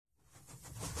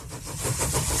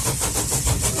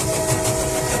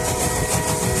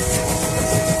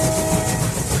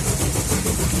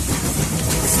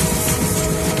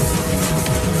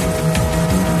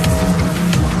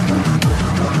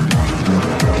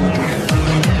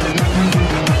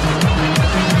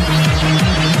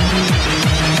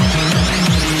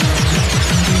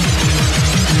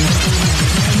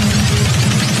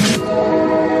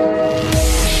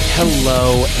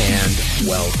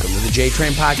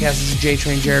J-Train Podcast. This is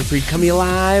J-Train Jared Freed coming to you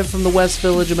live from the West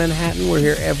Village of Manhattan. We're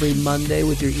here every Monday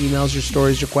with your emails, your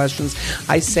stories, your questions.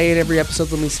 I say it every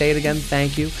episode. Let me say it again.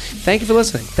 Thank you. Thank you for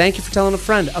listening. Thank you for telling a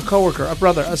friend, a coworker, a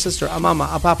brother, a sister, a mama,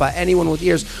 a papa, anyone with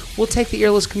ears. We'll take the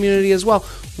earless community as well.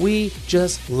 We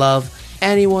just love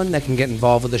anyone that can get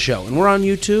involved with the show. And we're on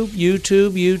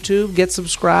YouTube. Get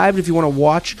subscribed if you want to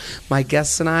watch my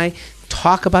guests and I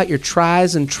talk about your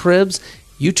tries and tribs.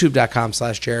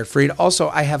 YouTube.com/Jared Freed. Also,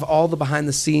 I have all the behind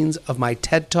the scenes of my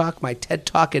TED Talk. My TED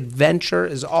Talk adventure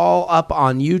is all up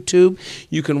on YouTube.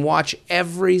 You can watch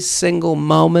every single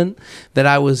moment that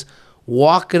I was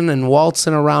walking and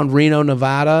waltzing around Reno,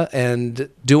 Nevada and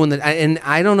doing the, and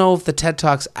I don't know if the TED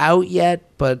Talk's out yet,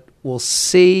 but we'll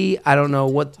see. I don't know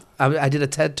what, I did a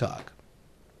TED Talk.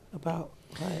 About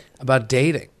what? About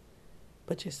dating.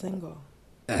 But you're single.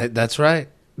 That's right.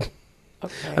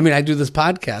 Okay. I mean, I do this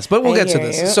podcast, but we'll get to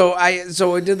this. You. So I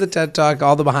did the TED Talk.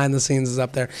 All the behind the scenes is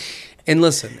up there. And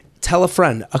listen, tell a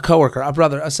friend, a coworker, a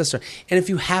brother, a sister. And if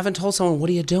you haven't told someone, what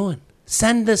are you doing?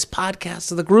 Send this podcast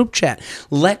to the group chat.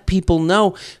 Let people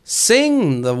know.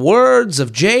 Sing the words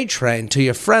of J-Train to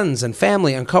your friends and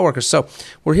family and coworkers. So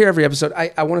we're here every episode.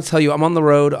 I want to tell you, I'm on the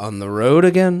road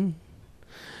again.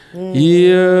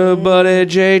 Yeah, buddy,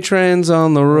 J-Train's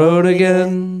on the road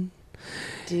again.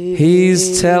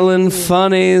 He's telling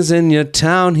funnies in your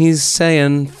town. He's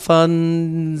saying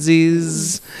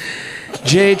funsies.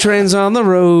 J-Train's on the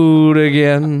road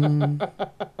again.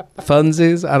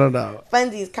 Funsies? I don't know.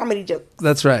 Funsies, comedy jokes.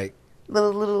 That's right.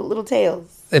 Little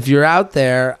tales. If you're out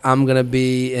there, I'm going to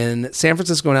be in San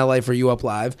Francisco and LA for You Up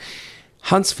Live,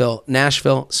 Huntsville,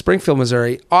 Nashville, Springfield,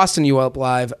 Missouri, Austin, You Up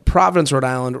Live, Providence, Rhode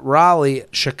Island, Raleigh,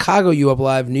 Chicago, You Up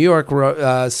Live, New York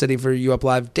City for You Up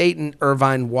Live, Dayton,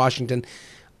 Irvine, Washington,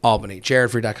 Albany,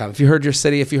 jaredfree.com. If you heard your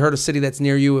city, if you heard a city that's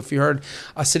near you, if you heard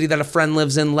a city that a friend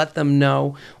lives in, let them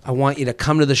know. I want you to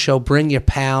come to the show. Bring your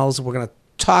pals. We're going to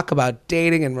talk about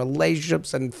dating and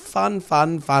relationships and fun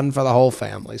for the whole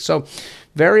family. So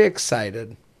very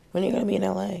excited. When are you going to be in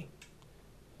LA?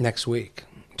 Next week.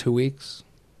 2 weeks.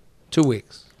 2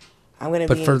 weeks. I'm going to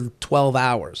But for 12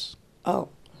 hours. Oh.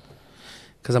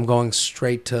 Because I'm going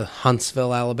straight to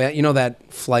Huntsville, Alabama. You know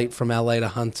that flight from LA to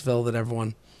Huntsville that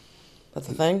everyone... That's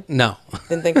a thing? No.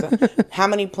 Didn't think so. How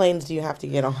many planes do you have to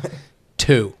get on?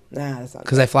 2. Nah, that's not.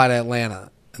 Because I fly to Atlanta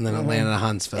and then Atlanta to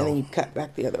Huntsville. And then you cut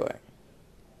back the other way.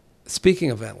 Speaking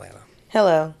of Atlanta.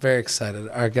 Hello. Very excited.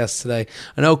 Our guest today,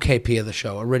 an OKP of the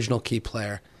show, original key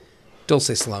player,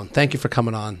 Dulce Sloan. Thank you for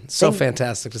coming on. So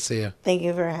fantastic to see you. Thank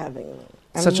you for having me.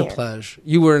 Such a pleasure.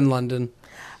 You were in London.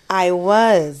 I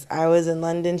was in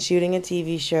London shooting a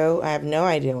TV show. I have no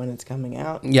idea when it's coming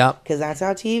out. Yep. Because that's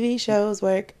how TV shows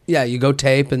work. Yeah, you go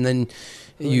tape and then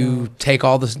you take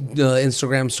all the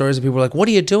Instagram stories and people are like, what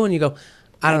are you doing? You go,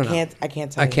 I don't know. I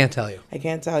can't tell you. I can't tell you. I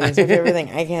can't tell you. It's my favorite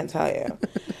thing. I can't tell you.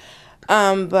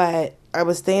 But I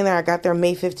was staying there. I got there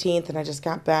May 15th and I just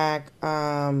got back,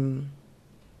 what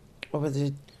was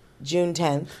it, June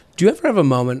 10th. Do you ever have a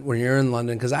moment when you're in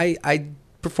London? Because I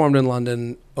performed in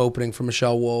London opening for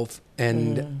Michelle Wolf,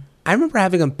 and I remember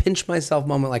having a pinch myself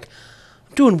moment like,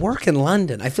 I'm doing work in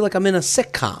London. I feel like I'm in a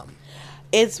sitcom.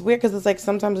 It's weird because it's like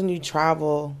sometimes when you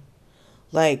travel,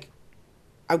 like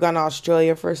I've gone to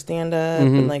Australia for a stand-up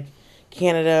and like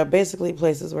Canada, basically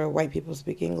places where white people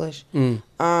speak English. It's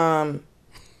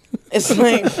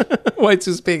like... Whites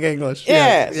who speak English.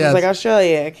 Yeah, so it's like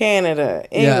Australia, Canada,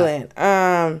 England.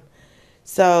 Yeah.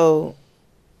 So...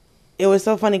 It was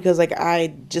so funny because, like,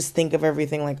 I just think of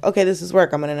everything like, okay, this is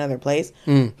work. I'm in another place.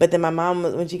 But then my mom,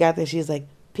 when she got there, she was like,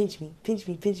 pinch me.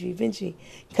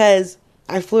 Because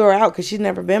I flew her out because she'd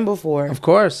never been before. Of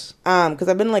course. Because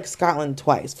I've been, like, Scotland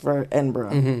twice for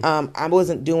Edinburgh. I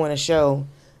wasn't doing a show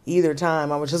either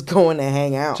time. I was just going to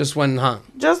hang out. Just went home.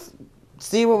 Just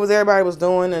see what everybody was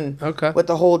doing and what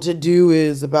the whole to-do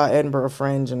is about Edinburgh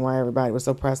Fringe and why everybody was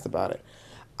so pressed about it.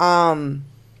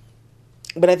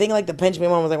 But I think, like, the pinch me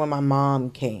one was, like, when my mom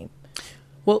came.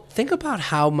 Well, think about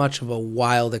how much of a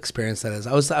wild experience that is.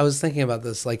 I was thinking about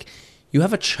this. Like, you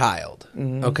have a child,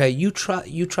 okay? You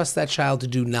trust that child to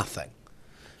do nothing.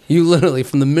 You literally,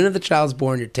 from the minute the child's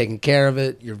born, you're taking care of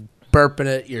it. You're burping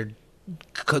it. You're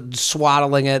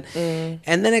swaddling it.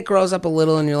 And then it grows up a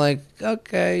little, and you're like,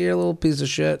 okay, you're a little piece of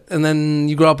shit. And then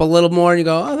you grow up a little more, and you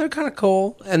go, oh, they're kind of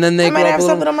cool. And then they might have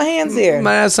something on my hands here.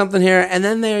 Might have something here. And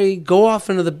then they go off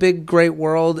into the big, great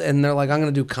world, and they're like, I'm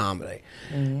going to do comedy.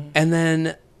 And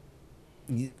then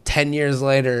 10 years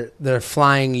later, they're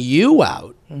flying you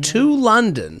out to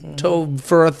London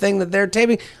for a thing that they're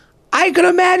taping. I could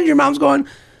imagine your mom's going,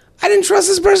 I didn't trust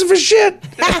this person for shit.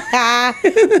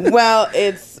 Well,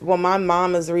 my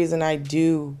mom is the reason I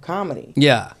do comedy.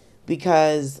 Yeah.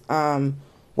 because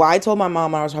I told my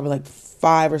mom when I was probably like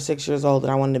 5 or 6 years old that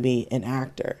I wanted to be an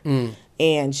actor.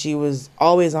 And she was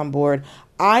always on board.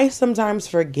 I sometimes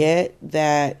forget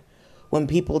that when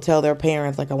people tell their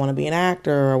parents, like, I want to be an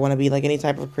actor or I want to be like any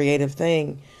type of creative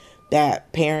thing,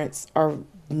 that parents are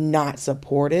not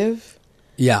supportive.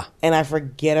 Yeah. And I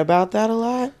forget about that a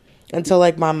lot until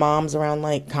like my mom's around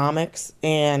like comics.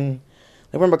 And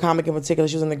I remember a comic in particular,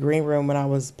 she was in the green room when I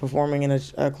was performing in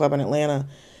a club in Atlanta.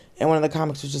 And one of the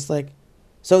comics was just like,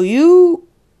 so you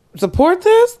support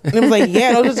this? And it was like, yeah.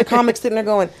 And it was just a comic sitting there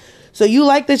going, so you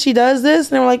like that she does this?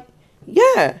 And they were like,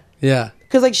 yeah. Yeah.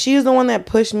 Because like she is the one that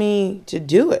pushed me to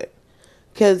do it.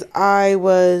 Because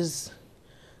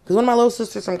because one of my little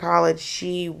sisters from college,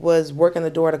 she was working the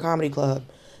door at a comedy club.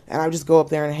 And I would just go up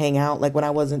there and hang out, like when I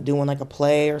wasn't doing like a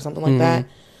play or something like that.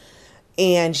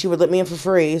 And she would let me in for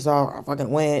free, so I fucking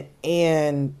went.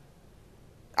 And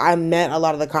I met a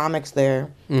lot of the comics there.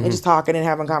 And just talking and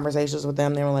having conversations with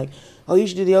them. They were like, oh, you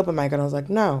should do the open mic. And I was like,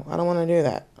 no, I don't want to do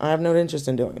that. I have no interest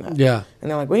in doing that. Yeah.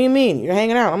 And they're like, what do you mean? You're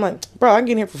hanging out. I'm like, bro, I can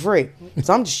get in here for free.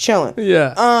 So I'm just chilling.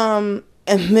 Yeah.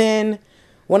 And then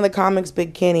one of the comics,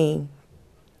 Big Kenny,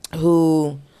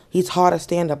 he taught a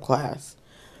stand-up class.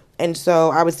 And so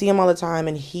I would see him all the time,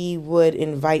 and he would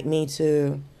invite me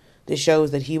to the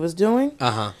shows that he was doing.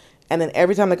 And then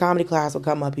every time the comedy class would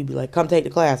come up, he'd be like, come take the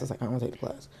class. I was like, I don't want to take the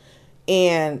class.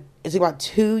 And it took about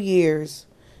 2 years.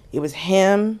 It was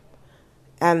him,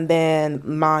 and then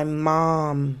my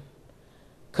mom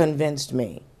convinced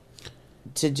me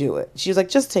to do it. She was like,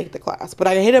 just take the class. But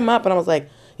I hit him up, and I was like,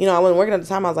 you know, I wasn't working at the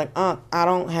time. I was like, I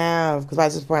don't have, because by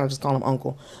this point I was just calling him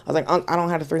Uncle. I was like, I don't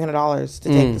have the $300 to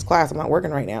take this class. I'm not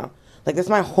working right now. Like, that's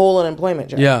my whole unemployment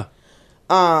job. Yeah.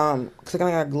 Because I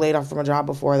kind of got laid off from a job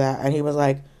before that. And he was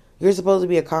like, you're supposed to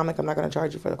be a comic. I'm not going to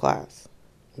charge you for the class.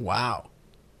 Wow.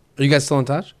 Are you guys still in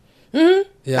touch? Yeah.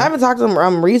 Yeah. I haven't talked to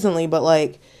him recently, but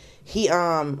like, he,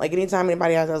 like anytime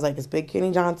anybody asked, I was like, it's Big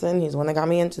Kenny Johnson. He's the one that got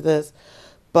me into this.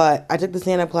 But I took the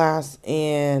stand-up class,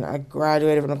 and I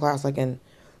graduated from the class like in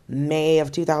May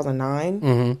of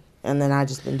 2009. And then I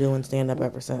just been doing stand-up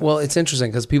ever since. Well, it's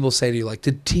interesting because people say to you, like,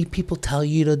 did people tell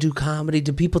you to do comedy?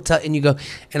 Did people tell? And you go,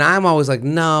 and I'm always like,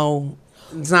 no,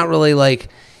 it's not really like,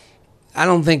 I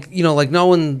don't think, you know, like no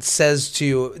one says to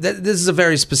you, that this is a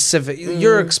very specific,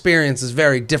 your experience is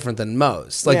very different than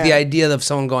most. Like the idea of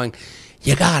someone going,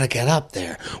 you gotta get up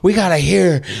there. We gotta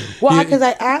hear. Well, because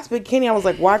I asked Big Kenny, I was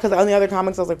like, why? Because on the other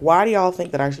comics, I was like, why do y'all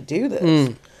think that I should do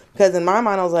this? Because in my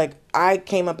mind, I was like, I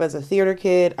came up as a theater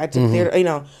kid. I took theater, you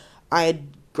know, I had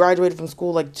graduated from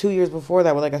school like 2 years before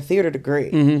that with like a theater degree.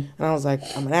 And I was like,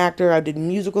 I'm an actor. I did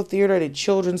musical theater. I did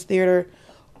children's theater,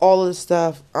 all of this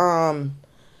stuff.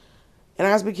 And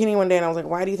I asked Big Kenny one day, and I was like,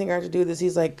 why do you think I have to do this?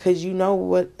 He's like, because you know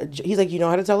what? He's like, you know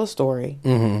how to tell a story.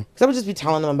 Because I would just be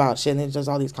telling them about shit, and it's just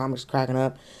all these comics cracking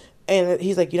up. And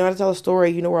he's like, you know how to tell a story.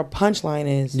 You know where a punchline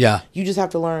is. Yeah. You just have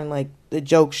to learn like the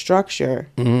joke structure,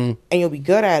 and you'll be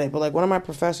good at it. But like one of my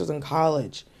professors in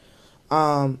college,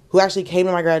 who actually came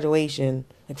to my graduation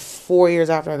like 4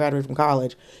 years after I graduated from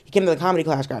college, he came to the comedy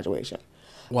class graduation.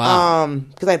 Wow.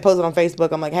 Because I posted on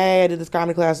Facebook, I'm like, hey, I did this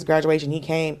comedy class graduation. He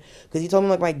came because he told me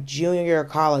like my junior year of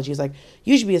college. He's like,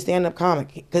 you should be a stand-up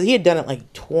comic, because he had done it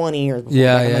like 20 years before,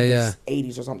 like in the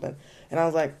 80s or something. And I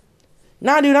was like,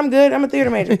 nah, dude, I'm good. I'm a theater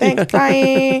major. Thanks,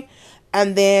 bye.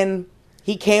 And then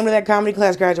he came to that comedy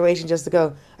class graduation just to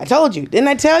go, I told you. Didn't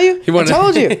I tell you? I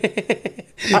told you.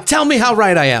 Tell me how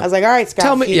right I am. I was like, all right, Scott,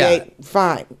 tell me,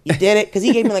 fine. You did it. Because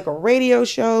he gave me like a radio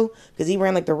show, because he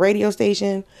ran like the radio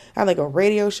station. I had like a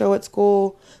radio show at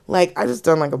school. Like, I just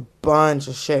done like a bunch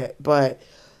of shit. But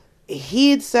he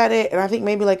had said it, and I think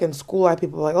maybe like in school, I had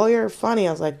people like, oh, you're funny.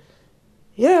 I was like,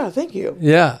 yeah, thank you.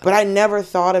 Yeah. But I never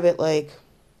thought of it like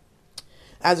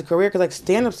as a career, because like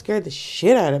stand-up scared the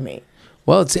shit out of me.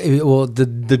 Well,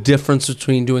 the difference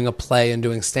between doing a play and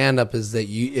doing stand-up is that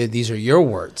these are your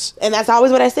words. And that's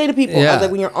always what I say to people. I was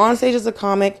like, when you're on stage as a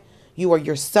comic, you are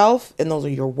yourself, and those are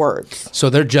your words.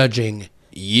 So they're judging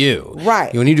you.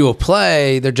 Right. When you do a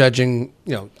play, they're judging,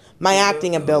 you know, my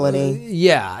acting ability.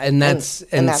 Yeah, and that's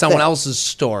someone else's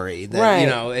story. That, right. You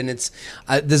know, and it's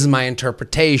this is my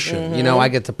interpretation. You know, I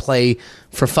get to play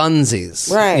for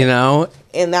funsies. Right. You know?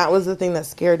 And that was the thing that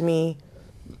scared me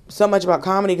so much about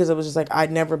comedy, because it was just like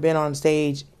I'd never been on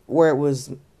stage where it was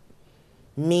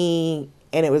me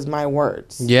and it was my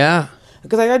words. Yeah.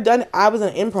 Because I was in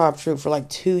an improv troupe for like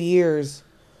 2 years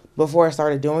before I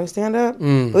started doing stand-up.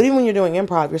 But even when you're doing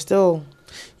improv,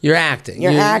 you're acting.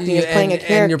 You're acting. You're playing a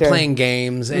character. And you're playing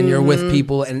games, and you're with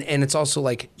people. And it's also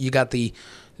like you got the,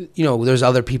 you know, there's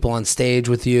other people on stage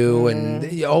with you. And,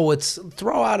 it's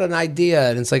throw out an idea.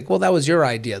 And it's like, well, that was your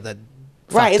idea that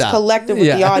Right, it's up. collective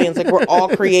with the audience. Like, we're all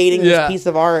creating this piece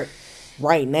of art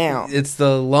right now. It's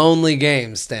the lonely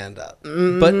game stand-up.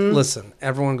 But listen,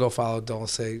 everyone go follow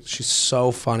Dulce. She's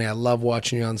so funny. I love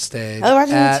watching you on stage. I love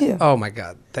watching you too. Oh, my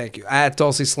God. Thank you. At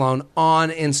Dulce Sloan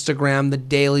on Instagram. The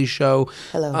Daily Show.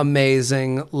 Hello.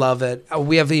 Amazing. Love it.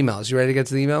 We have emails. You ready to get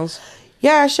to the emails?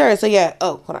 Yeah, sure. So, yeah.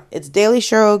 Oh, hold on. It's Daily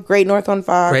Show, Great North on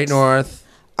Fox. Great North.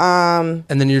 And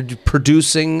then you're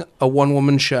producing a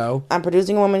one-woman show. I'm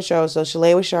producing a woman show. So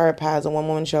Shalay Sharp has a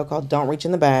one-woman show called Don't Reach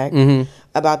in the Bag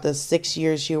about the 6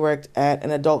 years she worked at an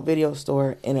adult video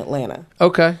store in Atlanta.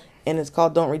 Okay. And it's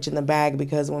called Don't Reach in the Bag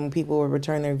because when people would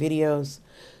return their videos,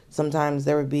 sometimes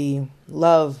there would be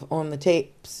love on the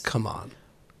tapes. Come on.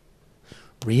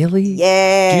 Really?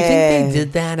 Yeah. Do you think they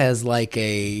did that as like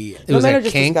a Men are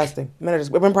just disgusting. Men are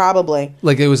just probably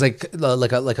like it was like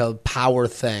a power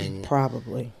thing.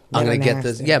 Probably. I'm gonna get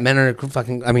this. Yeah, men are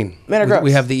fucking. I mean, men are gross.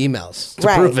 We have the emails to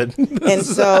prove it. And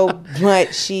so,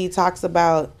 but she talks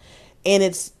about, and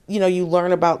it's, you know, you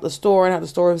learn about the store and how the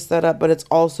store was set up, but it's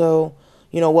also,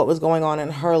 you know, what was going on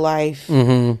in her life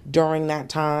during that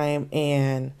time,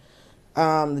 and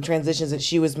the transitions that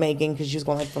she was making because she was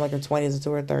going like from like her 20s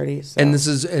into her 30s. So. And this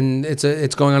is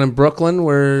it's going on in Brooklyn.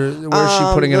 Where's she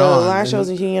putting it on? The last show's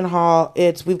in Union Hall.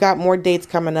 We've got more dates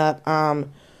coming up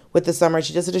with the summer.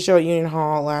 She just did a show at Union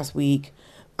Hall last week.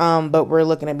 But we're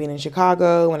looking at being in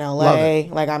Chicago and LA.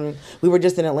 We were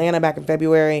just in Atlanta back in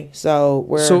February, so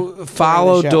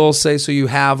follow Dulce so you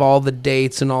have all the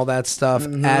dates and all that stuff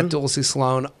at Dulce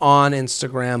Sloan on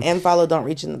Instagram. And follow Don't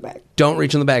Reach in the Bag. Don't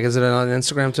Reach in the Bag. Is it on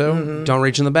Instagram too? Don't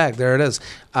Reach in the Bag. There it is.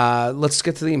 Let's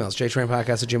get to the emails.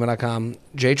 jtrainpodcast@gmail.com.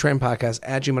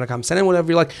 jtrainpodcast@gmail.com. Send in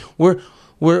whatever you like.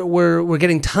 We're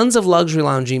getting tons of luxury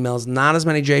lounge emails, not as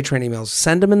many JTrain emails.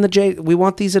 Send them in the J. We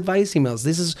want these advice emails.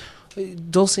 This is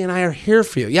Dulce and I are here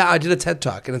for you. Yeah, I did a TED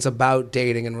Talk, and it's about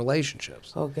dating and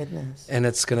relationships. Oh goodness! And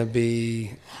it's gonna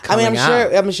be. I'm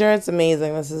sure it's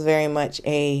amazing. This is very much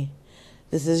this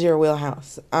is your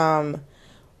wheelhouse.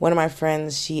 One of my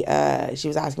friends, she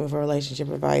was asking me for relationship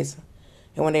advice,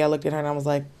 and one day I looked at her and I was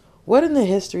like, "What in the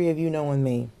history of you knowing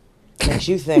me makes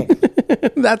you think?"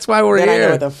 That's why we're here. I know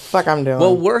what the fuck I'm doing.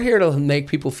 Well, we're here to make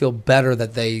people feel better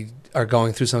that they are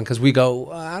going through something, because we go,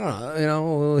 I don't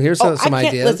know, here's some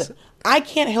ideas. Listen, I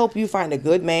can't help you find a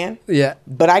good man. Yeah.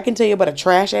 But I can tell you about a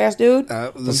trash ass dude.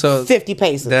 So 50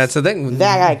 paces. That's the thing.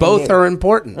 Both are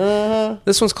important.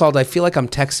 This one's called I Feel Like I'm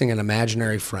Texting an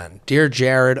Imaginary Friend. Dear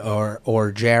Jared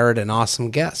or Jared, an awesome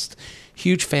guest.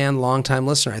 Huge fan, long-time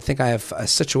listener. I think I have a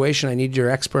situation I need your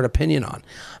expert opinion on.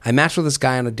 I matched with this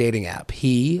guy on a dating app.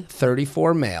 He,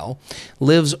 34 male,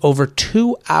 lives over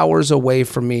 2 hours away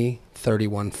from me,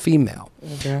 31 female.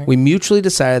 Okay. We mutually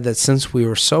decided that since we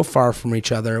were so far from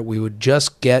each other, we would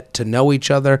just get to know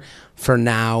each other for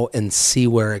now and see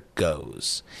where it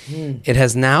goes. It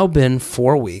has now been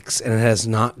 4 weeks and it has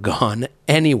not gone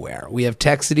anywhere. We have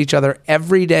texted each other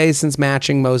every day since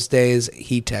matching. Most days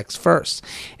he texts first.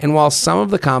 And while some of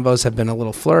the combos have been a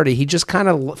little flirty, he just kind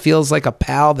of feels like a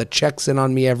pal that checks in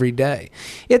on me every day.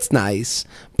 It's nice,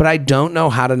 but I don't know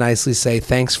how to nicely say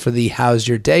thanks for the how's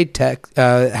your day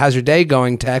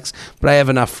going text, but I have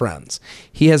enough friends.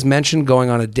 He has mentioned going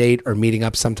on a date or meeting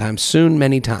up sometime soon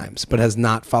many times, but has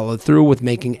not followed through with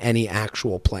making any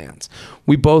actual plans.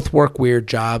 We both work weird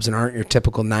jobs and aren't your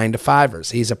typical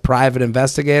 9-to-5ers. He's a private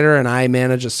investigator and I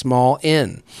manage a small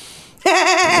inn.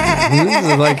 This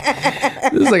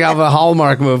is like out of a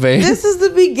Hallmark movie. This is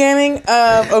the beginning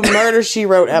of a Murder, She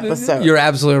Wrote episode. You're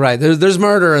absolutely right. There's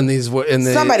murder in these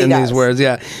these words.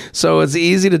 Yeah. So it's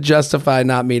easy to justify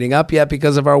not meeting up yet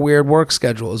because of our weird work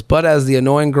schedules. But as the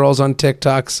annoying girls on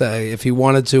TikTok say, if he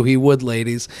wanted to, he would,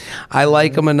 ladies. I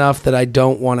like him enough that I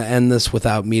don't want to end this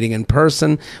without meeting in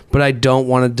person, but I don't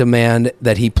want to demand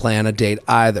that he plan a date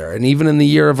either. And even in the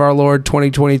year of our Lord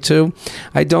 2022,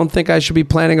 I don't think I should be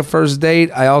planning a first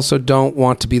date. I also don't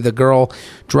want to be the girl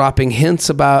dropping hints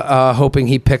about hoping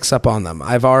he picks up on them.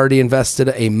 I've already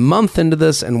invested a month into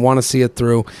this and want to see it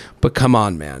through, but come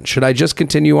on, man. Should I just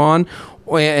continue on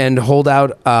and hold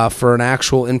out for an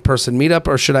actual in-person meetup,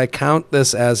 or should I count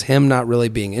this as him not really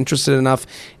being interested enough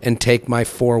and take my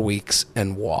 4 weeks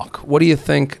and walk? What do you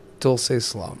think, Dulce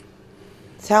Sloan?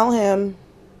 Tell him.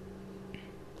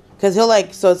 Because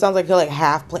so it sounds like he'll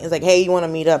half plan. It's like, hey, you want to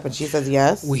meet up? And she says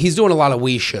yes. Well, he's doing a lot of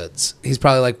we shoulds. He's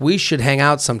probably like, we should hang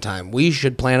out sometime. We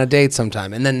should plan a date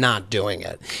sometime. And then not doing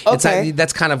it. Okay.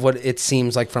 That's kind of what it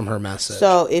seems like from her message.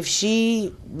 So if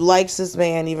she likes this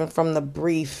man, even from the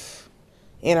brief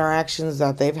interactions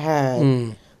that they've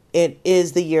had, it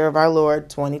is the year of our Lord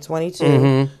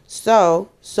 2022. So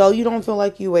you don't feel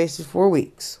like you wasted 4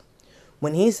 weeks.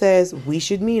 When he says we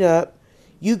should meet up,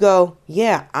 You go,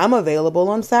 yeah, I'm available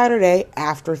on Saturday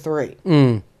after 3.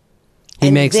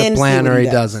 He makes a plan or he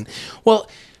doesn't. Well,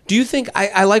 do you think,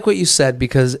 I like what you said,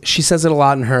 because she says it a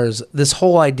lot in hers, this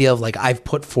whole idea of like, I've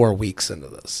put 4 weeks into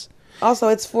this. Also,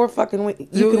 it's 4 fucking weeks.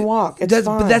 You can walk. It's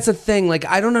fine. But that's the thing. Like,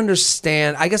 I don't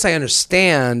understand. I guess I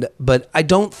understand, but I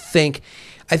don't think,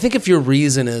 I think if your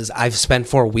reason is I've spent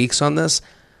 4 weeks on this,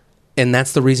 and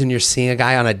that's the reason you're seeing a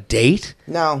guy on a date?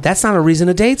 No. That's not a reason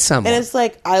to date someone. And it's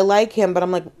like, I like him, but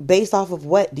I'm like, based off of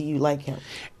what do you like him?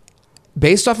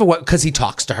 Based off of what? Because he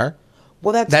talks to her.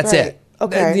 Well, that's great. it.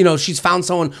 Okay. You know, she's found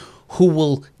someone who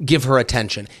will give her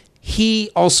attention.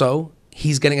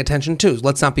 He's getting attention too.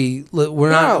 Let's not be. We're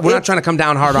not trying to come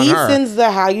down hard on her. He sends the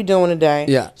 "How you doing today?"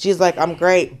 Yeah. She's like, "I'm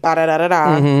great." Da da da da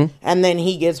da. And then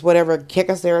he gets whatever kick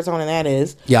of serotonin that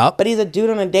is. Yep. But he's a dude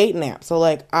on a dating app. So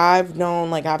like, I've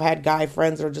had guy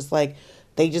friends that are just like,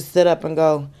 they just sit up and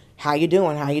go, "How you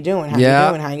doing? How you doing? How you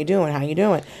doing? How you doing? How you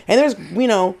doing?" And there's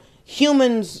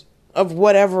humans of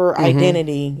whatever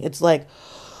identity. It's like,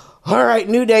 all right,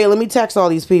 new day, let me text all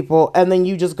these people. And then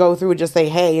you just go through and just say,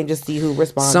 hey, and just see who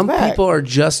responds Some back. people are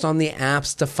just on the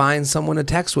apps to find someone to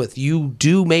text with. You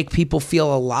do make people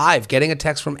feel alive. Getting a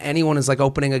text from anyone is like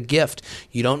opening a gift.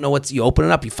 You don't know you open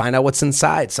it up, you find out what's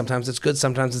inside. Sometimes it's good,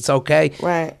 sometimes it's okay.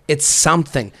 Right. It's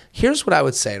something. Here's what I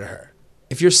would say to her.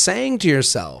 If you're saying to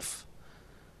yourself,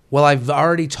 well, I've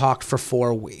already talked for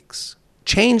 4 weeks,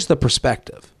 change the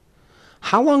perspective.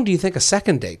 How long do you think a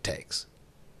second date takes?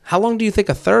 How long do you think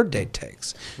a third date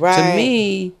takes? Right. To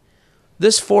me,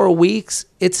 this 4 weeks,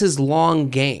 it's his long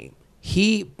game.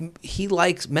 He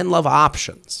likes, men love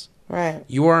options. Right.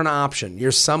 You are an option.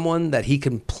 You're someone that he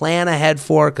can plan ahead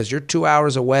for because you're 2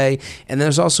 hours away. And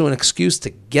there's also an excuse to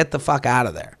get the fuck out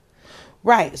of there.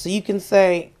 Right. So you can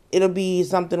say, it'll be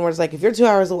something where it's like, if you're 2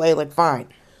 hours away, like, fine,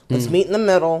 let's meet in the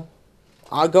middle.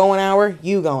 I'll go an hour,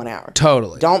 you go an hour.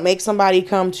 Totally. Don't make somebody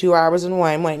come 2 hours and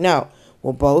one. Wait, no.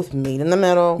 We'll both meet in the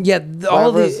middle. Yeah,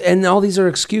 all these are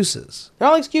excuses. They're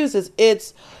all excuses.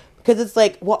 It's because it's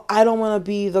like, well, I don't want to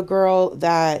be the girl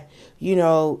that,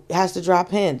 has to drop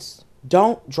hints.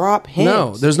 Don't drop hints.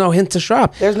 No, there's no hint to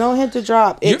drop. There's no hint to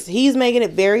drop. He's making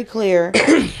it very clear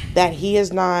that he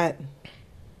is not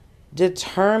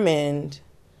determined.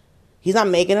 He's not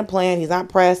making a plan. He's not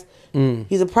pressed.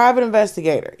 He's a private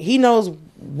investigator. He knows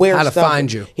how to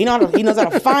find you. He knows how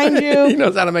to find you. He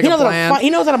knows how to make a plan. He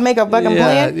knows how to make a fucking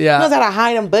plan. Yeah. He knows how to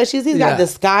hide in bushes. He's got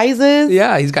disguises.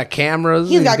 Yeah, he's got cameras.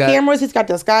 He's got cameras. He's got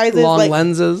disguises. Long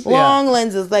lenses. Long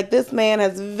lenses. Like, this man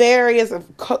has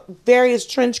various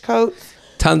trench coats.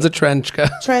 Tons of trench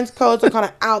coats. Trench coats, what kind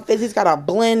of outfits. He's got a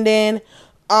blend in.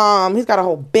 He's got a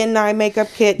whole Ben Nye makeup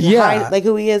kit to hide like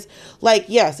who he is. Like,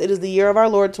 yes, it is the year of our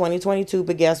Lord 2022,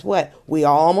 but guess what? We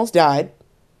all almost died.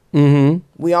 Mm-hmm.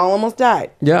 We all almost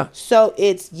died. Yeah. So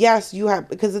it's, yes, you have,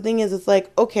 because the thing is, it's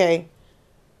like, okay,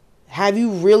 have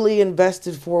you really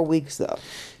invested 4 weeks though?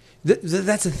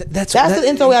 That's the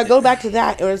and so I go back to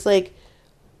that, and it's like,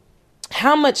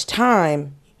 how much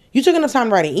time? You took enough time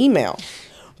to write an email,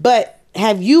 but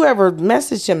have you ever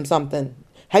messaged him something?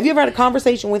 Have you ever had a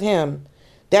conversation with him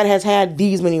that has had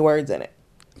these many words in it?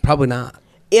 Probably not.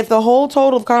 If the whole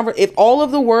total of if all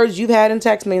of the words you've had in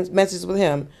text messages with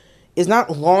him is not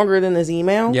longer than this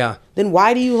email, then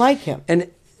why do you like him? And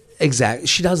exactly,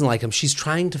 she doesn't like him. She's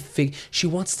trying to she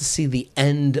wants to see the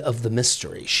end of the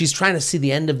mystery. She's trying to see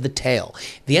the end of the tale.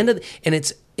 And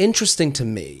it's interesting to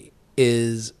me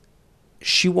is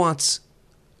she wants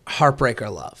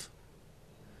heartbreaker love.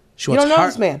 You don't know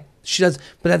this man. She does,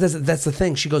 but that's the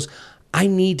thing. She goes, I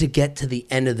need to get to the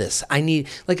end of this.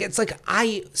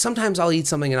 Sometimes I'll eat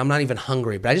something and I'm not even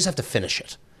hungry, but I just have to finish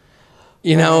it.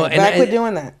 And I quit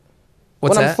doing that.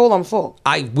 What's when that? I'm full, I'm full.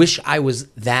 I wish I was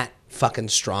that fucking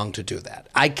strong to do that.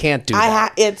 I can't do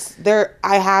that.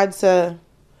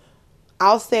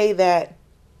 I'll say that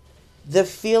the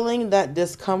feeling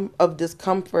of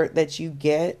discomfort that you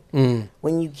get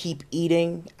when you keep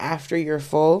eating after you're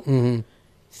full,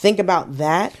 think about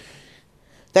that.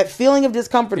 That feeling of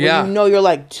discomfort when you know you're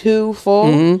like too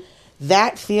full,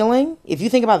 that feeling, if you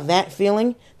think about that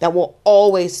feeling, that will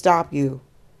always stop you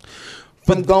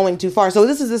from going too far. So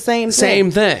this is the same thing.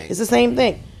 Same thing. It's the same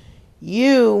thing.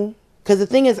 Because the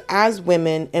thing is, as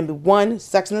women, and one,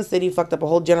 Sex and the City fucked up a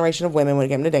whole generation of women when it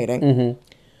came to dating.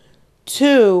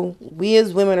 Two, we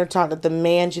as women are taught that the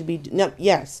man should be,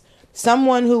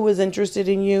 someone who was interested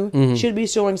in you should be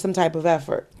showing some type of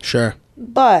effort. Sure.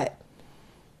 But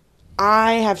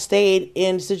I have stayed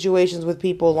in situations with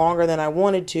people longer than I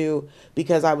wanted to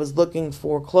because I was looking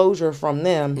for closure from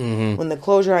them when the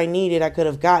closure I needed I could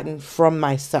have gotten from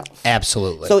myself.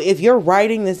 Absolutely. So if you're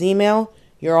writing this email,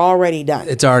 you're already done.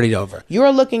 It's already over.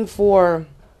 You're looking for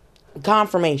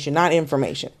confirmation, not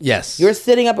information. Yes. You're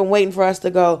sitting up and waiting for us to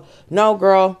go, no,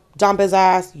 girl, dump his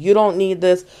ass. You don't need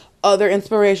this. Other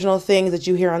inspirational things that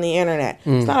you hear on the internet.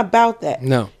 It's not about that.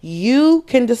 No. You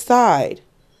can decide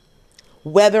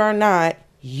whether or not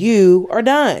you are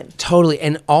done. Totally.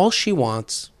 And all she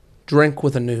wants, drink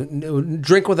with a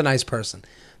nice person.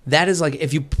 That is like,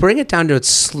 if you bring it down to its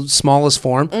smallest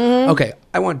form, okay,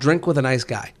 I want drink with a nice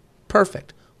guy.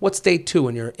 Perfect. What's day 2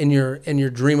 in your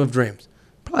dream of dreams?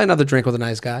 Probably another drink with a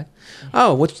nice guy.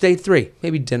 Oh, what's day 3?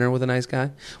 Maybe dinner with a nice guy.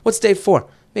 What's day 4?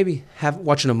 Maybe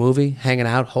watching a movie, hanging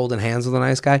out, holding hands with a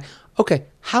nice guy. Okay,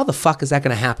 how the fuck is that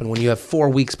going to happen when you have 4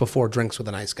 weeks before drinks with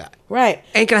a nice guy? Right.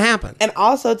 Ain't going to happen. And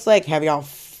also, it's like, have y'all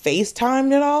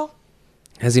FaceTimed at all?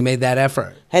 Has he made that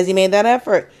effort? Has he made that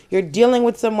effort? You're dealing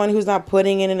with someone who's not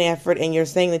putting in an effort, and you're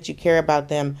saying that you care about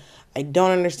them. I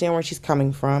don't understand where she's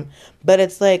coming from. But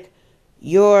it's like,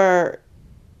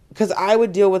 because I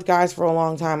would deal with guys for a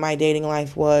long time. My dating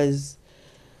life was,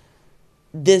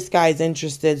 this guy's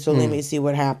interested, so let me see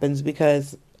what happens,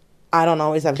 because I don't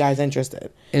always have guys interested.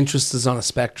 Interest is on a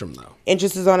spectrum, though.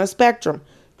 Interest is on a spectrum.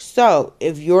 So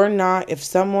if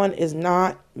someone is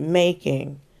not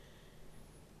making,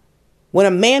 when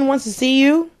a man wants to see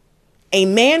you, a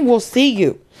man will see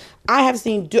you. I've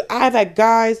had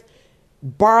guys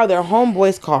borrow their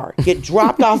homeboy's car, get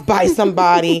dropped off by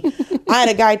somebody. I had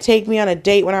a guy take me on a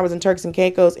date when I was in Turks and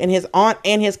Caicos, and his aunt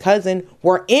and his cousin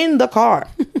were in the car.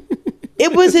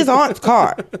 It was his aunt's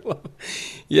car.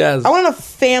 Yes. I went on a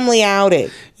family outing.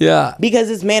 Yeah. Because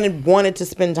this man had wanted to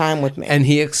spend time with me. And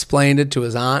he explained it to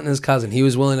his aunt and his cousin. He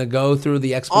was willing to go through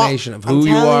the explanation of who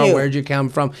you are, where'd you come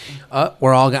from. I'm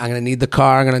going to need the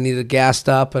car, I'm going to need it gassed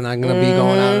up, and I'm going to be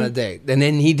going out on a date. And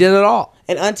then he did it all.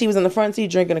 And Auntie was in the front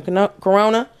seat drinking a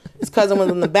Corona. His cousin was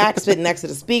in the back sitting next to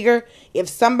the speaker. If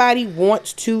somebody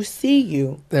wants to see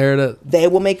you, there it is. They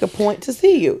will make a point to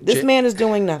see you. This man is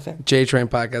doing nothing.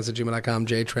 JTrainPodcast@gmail.com,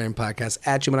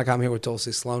 JTrainPodcast@gmail.com, here with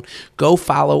Tulsi Sloan. Go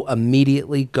follow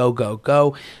immediately.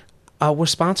 Go. We're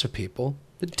sponsored, people.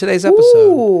 Today's episode.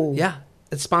 Ooh. Yeah.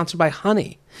 It's sponsored by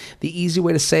Honey, the easy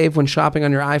way to save when shopping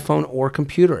on your iPhone or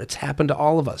computer. It's happened to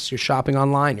all of us. You're shopping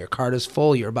online, your cart is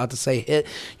full, you're about to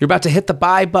hit the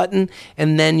buy button,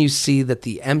 and then you see that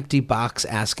the empty box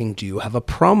asking, do you have a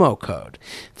promo code?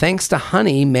 Thanks to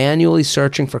Honey, manually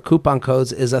searching for coupon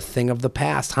codes is a thing of the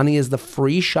past. Honey is the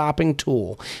free shopping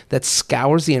tool that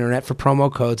scours the internet for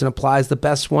promo codes and applies the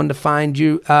best one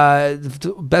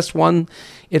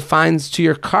it finds to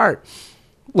your cart.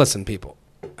 Listen, people.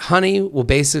 Honey will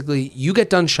basically, you get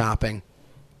done shopping,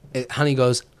 Honey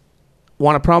goes,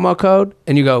 want a promo code?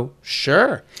 And you go,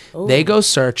 sure. Ooh. They go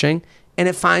searching, and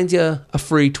it finds you a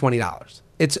free $20.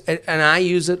 And I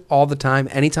use it all the time.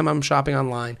 Anytime I'm shopping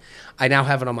online, I now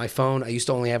have it on my phone. I used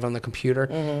to only have it on the computer.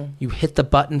 Mm-hmm. You hit the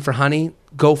button for Honey,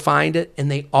 go find it, and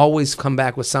they always come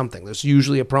back with something. There's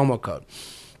usually a promo code.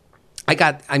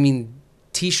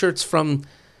 T-shirts from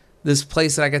this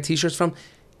place that I got T-shirts from,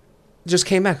 just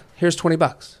came back. Here's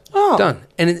 $20. Oh. Done.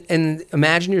 And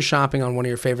imagine you're shopping on one of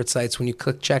your favorite sites. When you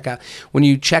click checkout, when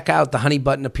you check out, the Honey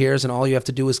button appears, and all you have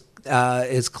to do is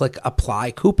click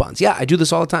apply coupons. Yeah, I do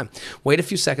this all the time. Wait a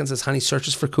few seconds as Honey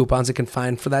searches for coupons it can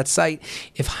find for that site.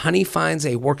 If Honey finds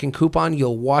a working coupon,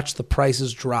 you'll watch the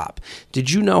prices drop. Did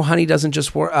you know Honey doesn't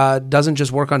just work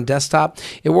on desktop?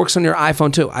 It works on your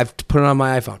iPhone too. I've put it on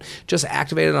my iPhone. Just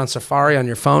activate it on Safari on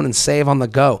your phone and save on the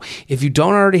go. If you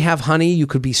don't already have Honey, you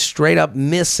could be straight up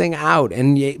missing out.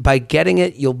 And by getting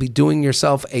it, you'll be doing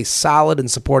yourself a solid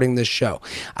and supporting this show.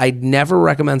 I'd never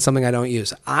recommend something I don't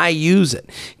use. I use it.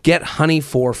 Get Honey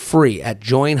for free at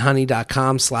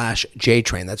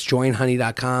joinhoney.com/JTrain. That's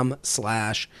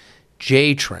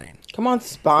joinhoney.com/JTrain. Come on,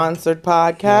 sponsored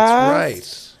podcast. That's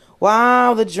right.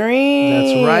 Wow, the dream.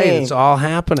 That's right. It's all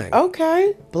happening.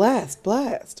 Okay.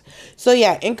 Blessed. So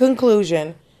yeah, in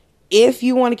conclusion, if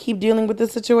you want to keep dealing with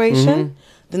this situation,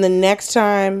 then the next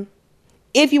time,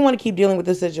 if you want to keep dealing with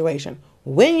this situation,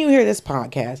 when you hear this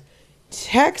podcast,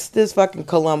 text this fucking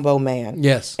Columbo man.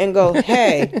 Yes. And go,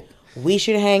 hey, we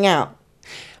should hang out.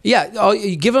 Yeah,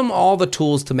 you give them all the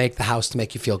tools to make the house to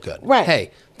make you feel good. Right.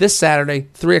 Hey, this Saturday,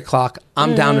 3 o'clock,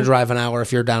 I'm down to drive an hour.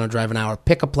 If you're down to drive an hour,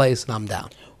 pick a place and I'm down.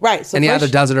 Right. So and he either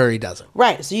does it or he doesn't.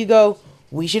 Right. So you go,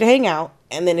 we should hang out.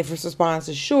 And then if his response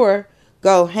is sure,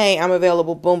 go, hey, I'm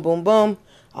available. Boom, boom, boom.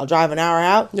 I'll drive an hour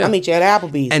out. Yeah. I'll meet you at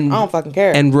Applebee's. And I don't fucking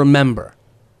care. And remember,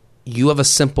 you have a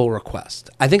simple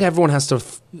request. I think everyone has to,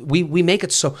 we make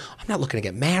it so, I'm not looking to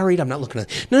get married. I'm not looking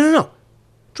to, no.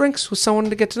 Drinks with someone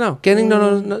to get to know. Getting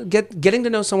to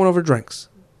know someone over drinks.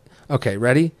 Okay,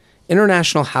 ready?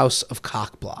 International House of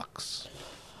Cock Blocks.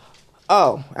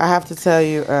 Oh, I have to tell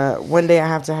you, one day I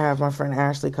have to have my friend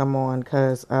Ashley come on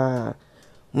because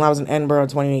when I was in Edinburgh in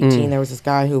 2018, there was this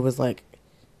guy who was like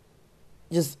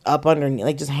just up underneath,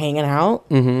 like just hanging out.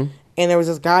 Mm-hmm. And there was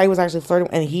this guy who was actually flirting,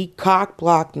 and he cock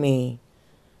blocked me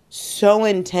so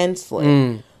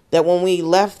intensely that when we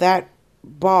left that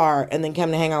bar and then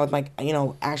came to hang out with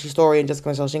Ashley Story and Jessica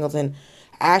Michelle Shingleton,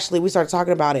 we started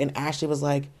talking about it, and Ashley was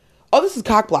like, "Oh, this is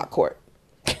cock block court."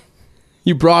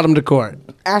 You brought him to court.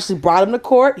 Ashley brought him to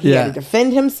court. He had to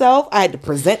defend himself. I had to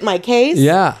present my case.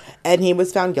 Yeah. And he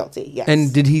was found guilty. Yes.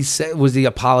 And was he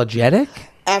apologetic?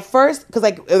 At first, because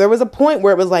there was a point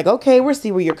where it was like, okay, we'll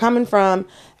see where you're coming from.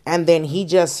 And then he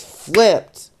just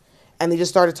flipped. And they just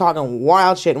started talking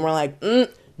wild shit. And we're like,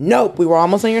 nope, we were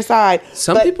almost on your side.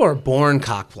 Some people are born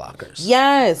cock blockers.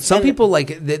 Yes. Some people,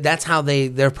 that's how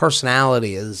their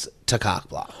personality is to cock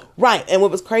block. Right. And what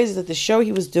was crazy is that the show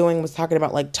he was doing was talking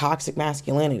about like toxic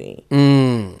masculinity.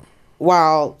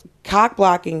 While cock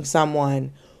blocking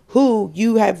someone who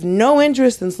you have no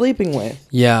interest in sleeping with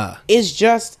is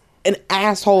just an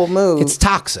asshole move. It's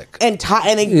toxic. And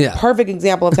a perfect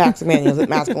example of toxic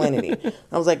masculinity.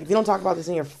 I was like, if you don't talk about this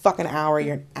in your fucking hour,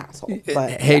 you're an asshole.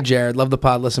 But, hey, Jared, love the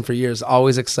pod, listen for years.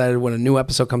 Always excited when a new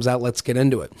episode comes out. Let's get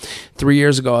into it. 3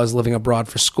 years ago, I was living abroad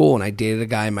for school, and I dated a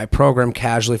guy in my program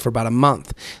casually for about a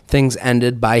month. Things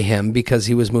ended by him because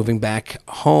he was moving back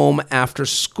home after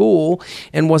school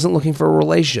and wasn't looking for a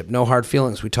relationship. No hard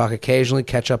feelings. We talk occasionally,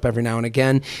 catch up every now and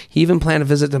again. He even planned a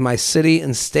visit to my city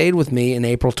and stayed with me in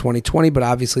April 2020, but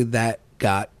obviously that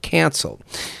got canceled.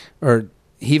 Or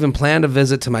he even planned a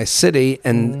visit to my city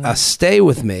and a stay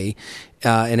with me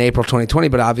in April 2020,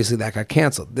 but obviously that got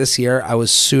canceled. This year, I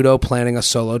was planning a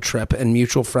solo trip, and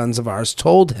mutual friends of ours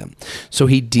told him. So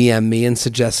he DM'd me and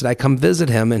suggested I come visit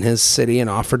him in his city and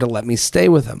offered to let me stay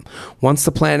with him. Once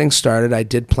the planning started, I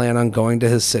did plan on going to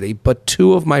his city, but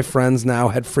 2 of my friends now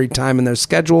had free time in their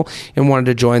schedule and wanted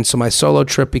to join, so my solo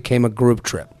trip became a group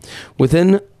trip. With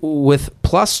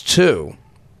 +2,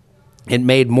 it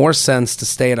made more sense to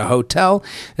stay at a hotel,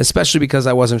 especially because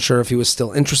I wasn't sure if he was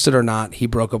still interested or not. He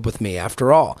broke up with me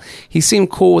after all. He seemed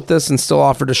cool with this and still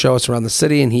offered to show us around the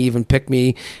city, and he even picked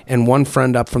me and one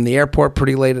friend up from the airport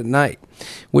pretty late at night,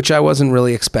 which I wasn't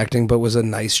really expecting, but was a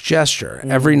nice gesture.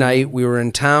 Every night we were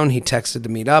in town, he texted to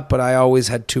meet up, but I always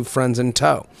had 2 friends in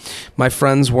tow. My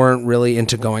friends weren't really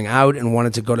into going out and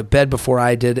wanted to go to bed before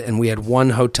I did, and we had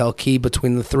 1 hotel key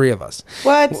between the 3 of us.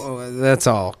 What? Well, that's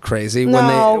all crazy.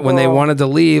 No, when they wanted to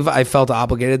leave, I felt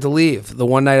obligated to leave. The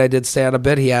one night I did stay out a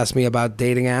bit, he asked me about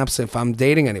dating apps, if I'm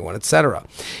dating anyone, etc.,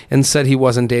 and said he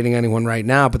wasn't dating anyone right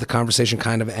now, but the conversation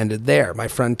kind of ended there. My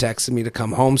friend texted me to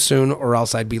come home soon or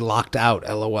else I'd be locked out,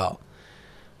 LOL.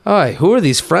 All right, who are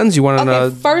these friends you want to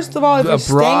know? First of all, if you're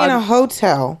staying in a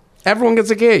hotel, everyone gets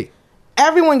a key.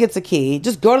 Everyone gets a key.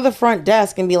 Just go to the front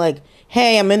desk and be like,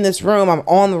 hey, I'm in this room. I'm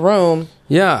on the room.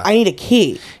 Yeah. I need a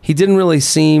key. He didn't really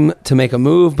seem to make a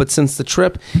move, but since the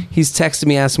trip, he's texted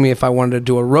me asking me if I wanted to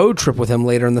do a road trip with him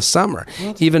later in the summer.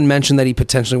 He even mentioned that he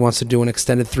potentially wants to do an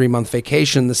extended 3-month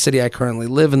vacation in the city I currently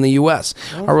live in the U.S.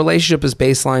 Our relationship is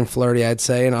baseline flirty, I'd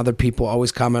say, and other people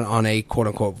always comment on a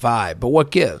quote-unquote vibe. But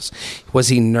what gives? Was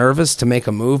he nervous to make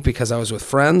a move because I was with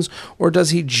friends, or does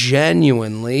he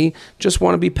genuinely just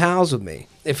want to be pals with me?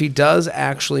 If he does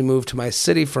actually move to my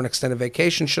city for an extended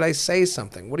vacation, should I say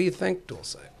something? What do you think,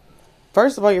 Dulce?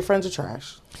 First of all, your friends are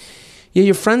trash. Yeah,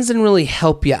 your friends didn't really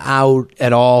help you out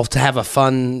at all to have a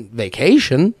fun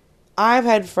vacation. I've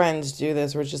had friends do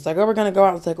this where it's just like, oh, we're going to go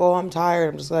out. It's like, oh, I'm tired.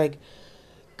 I'm just like,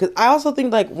 because I also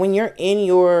think like when you're in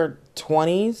your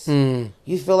 20s,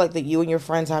 you feel like that you and your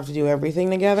friends have to do everything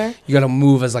together. You got to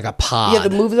move as like a pod. Yeah, the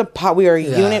move as a pod. We are a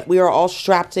unit. We are all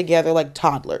strapped together like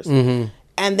toddlers. Mm-hmm.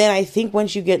 And then I think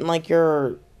once you get in like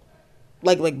your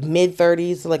like mid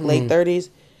 30s to like late 30s,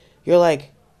 you're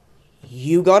like,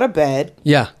 you go to bed.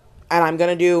 Yeah. And I'm going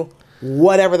to do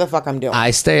whatever the fuck I'm doing. I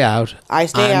stay out. I'm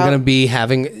going to be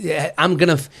I'm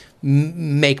going to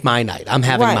make my night. I'm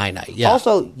having my night. Yeah.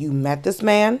 Also, you met this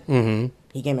man. Mm-hmm.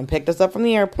 He came and picked us up from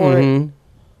the airport. Mm-hmm.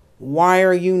 Why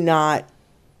are you not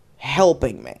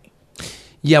helping me?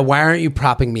 Yeah, why aren't you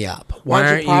propping me up? Why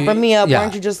aren't you propping me up? Yeah. Why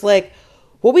aren't you just like,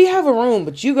 well, we have a room,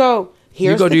 but you go,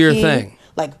 here's the key. You go do your thing.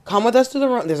 Like, come with us to the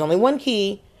room. There's only one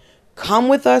key. Come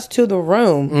with us to the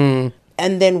room,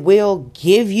 and then we'll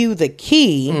give you the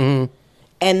key, and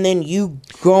then you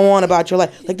go on about your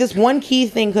life. Like, this one key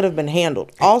thing could have been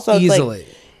handled. Also, easily. Like,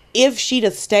 if she'd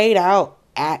have stayed out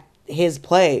at his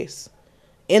place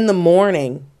in the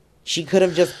morning, she could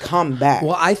have just come back.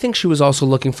 Well, I think she was also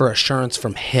looking for assurance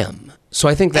from him. So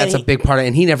I think that's a big part of it.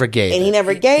 And he never gave. And he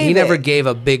never gave. He never gave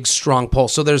a big, strong pull.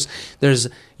 So there's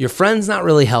your friend's not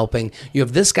really helping. You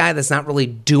have this guy that's not really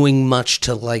doing much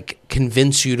to like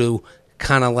convince you to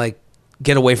kind of like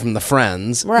get away from the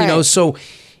friends. Right. You know, so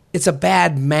it's a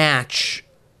bad match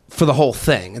for the whole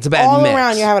thing. It's a bad all mix.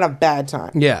 around. You're having a bad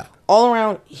time. Yeah. All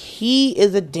around, he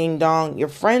is a ding dong. Your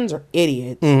friends are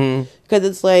idiots. Mm-hmm. Because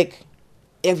it's like,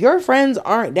 if your friends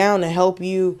aren't down to help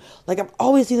you, like I've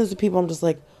always seen this with people. I'm just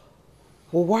like,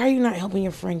 well, why are you not helping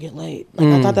your friend get laid? Like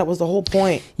I thought that was the whole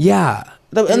point. Yeah.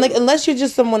 And like, unless you're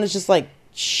just someone that's just like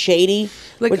shady.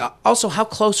 Like, also, how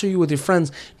close are you with your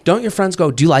friends? Don't your friends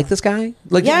go, do you like this guy?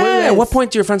 Like, yes. At what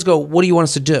point do your friends go, what do you want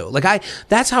us to do? Like,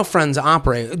 that's how friends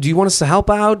operate. Do you want us to help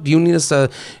out? Do you need us to,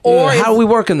 or how are we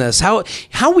working this? How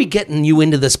are we getting you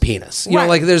into this penis? You know,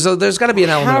 like, there's got to be an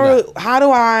element of that. How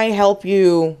do I help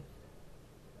you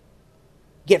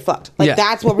get fucked? Like,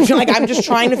 that's what we're trying. Like, I'm just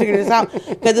trying to figure this out.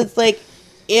 Because it's like,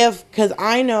 because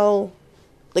I know,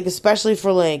 like, especially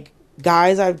for, like,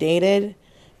 guys I've dated,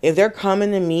 if they're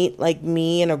coming to meet, like,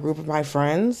 me and a group of my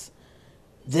friends,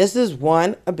 this is,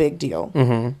 one, a big deal.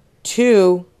 Mm-hmm.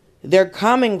 Two, they're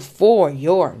coming for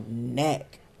your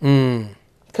neck.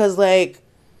 Because, like,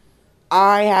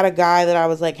 I had a guy that I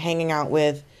was, like, hanging out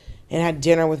with and had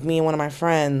dinner with me and one of my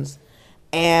friends.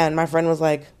 And my friend was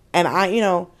like, and I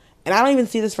don't even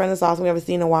see this friend this often. We haven't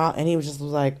seen in a while. And he was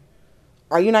like,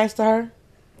 are you nice to her?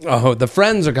 Oh, the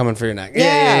friends are coming for your neck.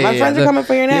 Yeah, my friends are coming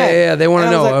for your neck. Yeah, they want to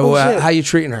know like, how you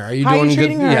treating her. Are you how doing you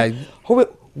treating good? her? Yeah.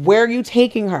 Where are you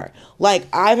taking her? Like,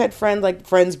 I've had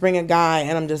friends bring a guy,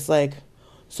 and I'm just like,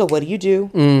 so what do you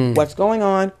do? What's going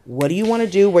on? What do you want to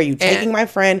do? Where are you taking my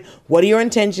friend? What are your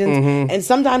intentions? Mm-hmm. And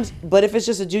sometimes, but if it's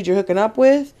just a dude you're hooking up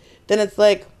with, then it's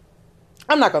like,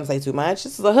 I'm not going to say too much.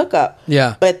 This is a hookup.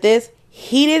 Yeah. But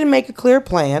he didn't make a clear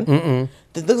plan.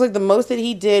 It looks like the most that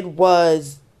he did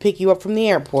was pick you up from the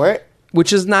airport.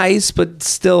 Which is nice, but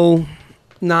still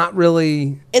not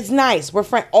really. It's nice. We're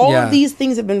friends. All of these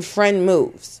things have been friend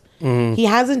moves. Mm-hmm. He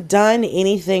hasn't done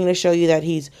anything to show you that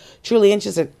he's truly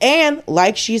interested. And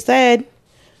like she said,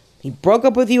 he broke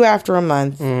up with you after a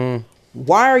month. Mm-hmm.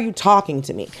 Why are you talking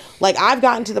to me? Like, I've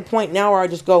gotten to the point now where I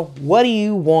just go, what do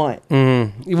you want?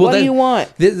 Mm-hmm. Well, what do you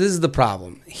want? This is the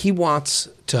problem. He wants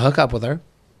to hook up with her.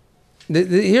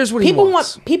 Here's what he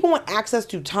wants. People want access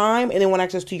to time, and they want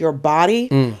access to your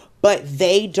body, but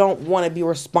they don't want to be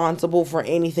responsible for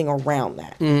anything around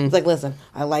that. It's like, listen,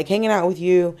 I like hanging out with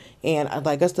you, and I'd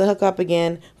like us to hook up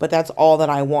again, but that's all that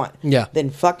I want. Yeah.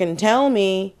 Then fucking tell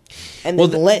me, and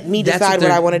then let me decide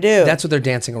what I want to do. That's what they're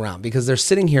dancing around, because they're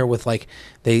sitting here with, like,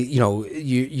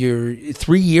 you're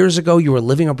 3 years ago, you were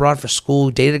living abroad for school,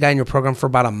 dated a guy in your program for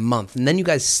about a month, and then you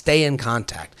guys stay in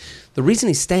contact. The reason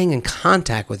he's staying in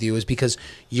contact with you is because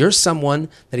you're someone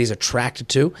that he's attracted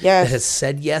to, that has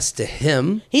said yes to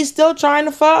him. He's still trying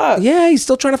to fuck. Yeah, he's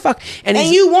still trying to fuck. And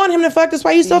you want him to fuck, that's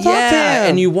why you still talk to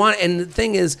him. And the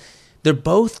thing is, they're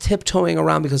both tiptoeing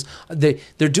around because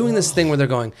they're doing this thing where they're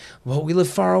going, well, we live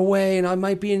far away and I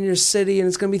might be in your city and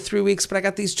it's going to be 3 weeks, but I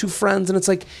got these two friends. And it's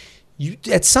like,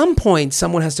 at some point,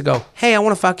 someone has to go, hey, I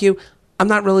want to fuck you. I'm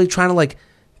not really trying to, like,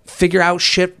 figure out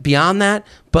shit beyond that,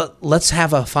 but let's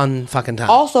have a fun fucking time.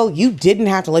 Also, you didn't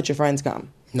have to let your friends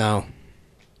come. No.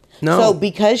 So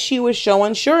because she was so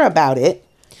unsure about it,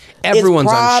 everyone's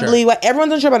unsure.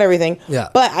 Everyone's unsure about everything. Yeah.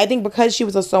 But I think because she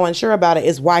was so unsure about it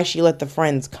is why she let the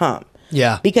friends come.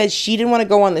 Yeah. Because she didn't want to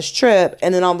go on this trip,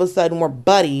 and then all of a sudden we're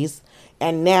buddies,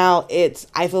 and now it's,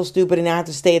 I feel stupid and I have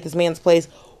to stay at this man's place,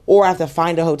 or I have to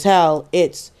find a hotel.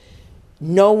 It's,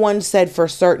 no one said for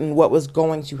certain what was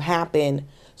going to happen.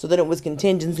 So then it was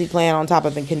contingency plan on top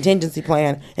of a contingency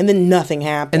plan, and then nothing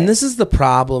happened. And this is the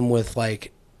problem with,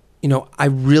 like, I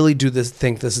really do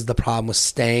think this is the problem with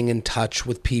staying in touch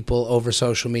with people over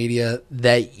social media,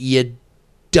 that you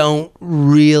don't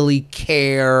really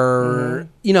care.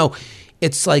 Mm-hmm.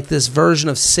 It's like this version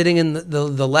of sitting in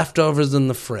the leftovers in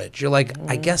the fridge. You're like,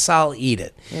 I guess I'll eat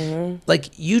it. Mm-hmm.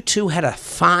 Like, you two had a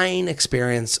fine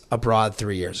experience abroad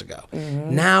 3 years ago.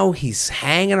 Mm-hmm. Now he's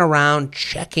hanging around,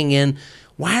 checking in.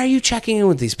 Why are you checking in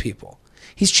with these people?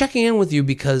 He's checking in with you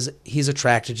because he's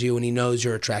attracted to you and he knows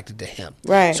you're attracted to him.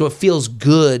 Right. So it feels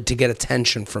good to get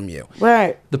attention from you.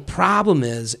 Right. The problem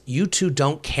is you two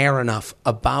don't care enough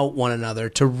about one another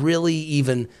to really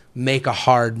even make a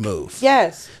hard move.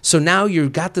 Yes. So now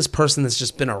you've got this person that's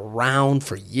just been around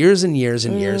for years and years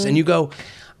and years, and you go,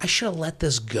 I should have let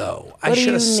this go. I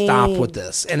should have stopped with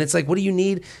this. And it's like, what do you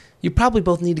need? You probably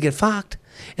both need to get fucked.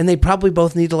 And they probably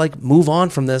both need to, like, move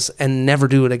on from this and never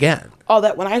do it again. Oh,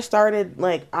 that when I started,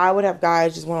 like, I would have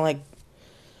guys just want to, like,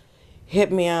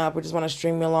 hit me up or just want to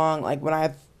string me along. Like, when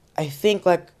I think,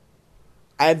 like,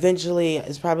 I eventually,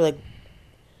 it's probably like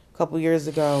a couple years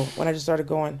ago when I just started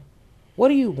going, what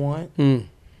do you want?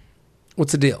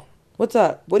 What's the deal? What's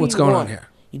up? What's going on here?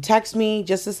 You text me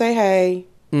just to say hey.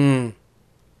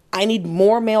 I need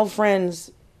more male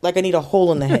friends like I need a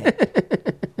hole in the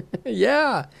head.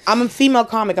 Yeah. I'm a female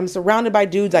comic. I'm surrounded by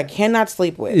dudes I cannot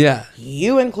sleep with. Yeah.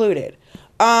 You included.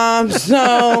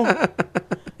 So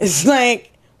it's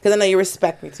like, because I know you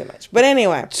respect me too much. But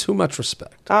anyway. Too much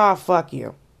respect. Ah, fuck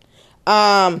you.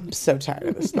 I'm so tired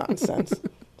of this nonsense.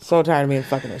 So tired of being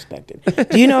fucking respected.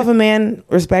 Do you know if a man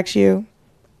respects you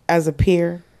as a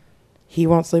peer, he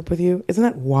won't sleep with you? Isn't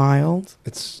that wild?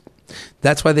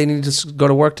 That's why they need to go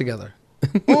to work together.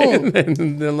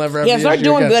 They'll never have start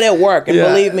doing good at work, and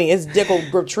believe me, his dick will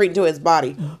retreat to his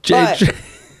body. But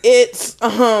it's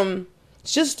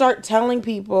just start telling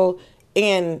people,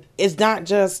 and it's not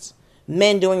just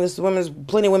men doing this to women. There's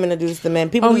plenty of women that do this to men.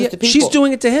 People do this to people. She's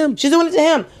doing it to him. She's doing it to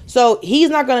him. So he's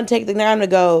not going to take the time to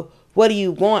go, what do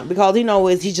you want? Because he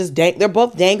knows he's just they're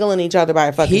both dangling each other by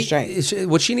a fucking string.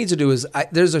 What she needs to do is,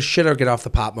 there's a shit or get off the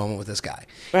pot moment with this guy.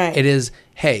 Right. It is,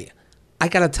 hey, I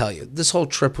got to tell you, this whole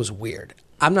trip was weird.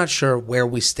 I'm not sure where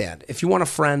we stand. If you want a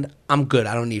friend, I'm good.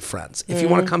 I don't need friends. If you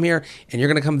want to come here and you're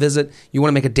going to come visit, you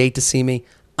want to make a date to see me,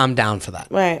 I'm down for that.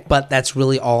 Right. But that's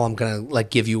really all I'm going to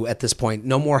give you at this point.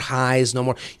 No more highs, no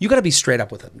more. You got to be straight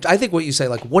up with it. I think what you say,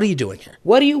 what are you doing here?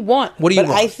 What do you want? What do you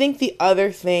want? I think the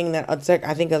other thing that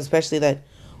I think especially that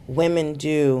women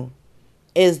do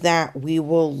is that we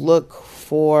will look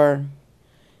for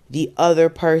the other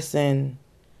person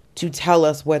to tell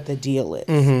us what the deal is,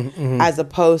 as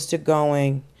opposed to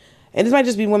going, and this might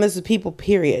just be women, this is people,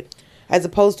 period, as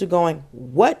opposed to going,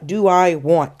 what do I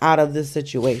want out of this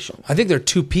situation? I think there are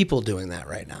two people doing that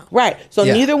right now. Right. So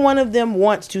neither one of them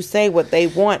wants to say what they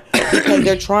want because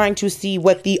they're trying to see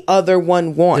what the other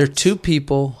one wants. There are two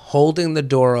people holding the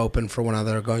door open for one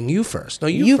another going, you first. No,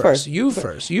 you first. You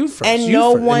first. You first. And you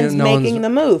no first. one's making the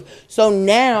move. So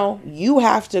now you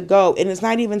have to go. And it's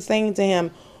not even saying to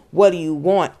him, what do you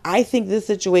want? I think this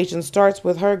situation starts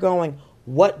with her going,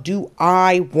 what do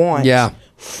I want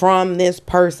from this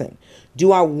person?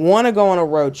 Do I want to go on a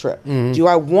road trip? Do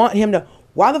I want him to...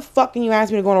 Why the fuck can you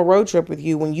ask me to go on a road trip with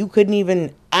you when you couldn't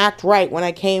even act right when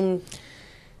I came...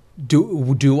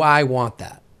 Do I want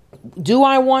that? Do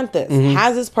I want this?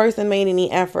 Has this person made any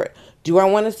effort? Do I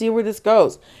want to see where this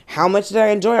goes? How much did I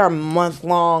enjoy our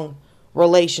month-long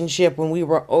relationship when we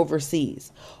were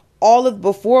overseas?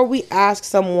 Before we ask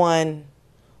someone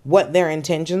what their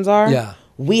intentions are,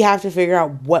 we have to figure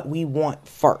out what we want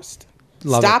first.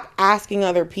 Stop asking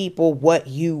other people what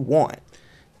you want.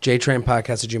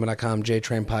 JTrainPodcast@gmail.com,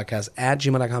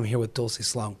 JTrainPodcast@gmail.com, here with Dulcie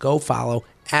Sloan. Go follow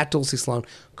 @Dulcie Sloan.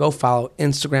 Go follow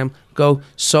Instagram. Go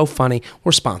So Funny.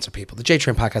 We're sponsor people. The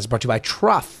JTrain Podcast is brought to you by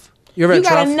Truff. You got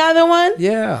Truff? Another one?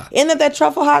 Yeah. Isn't that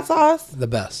truffle hot sauce? The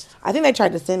best. I think they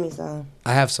tried to send me some.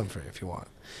 I have some for you if you want.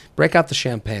 Break out the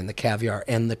champagne, the caviar,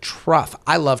 and the truff.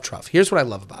 I love truff. Here's what I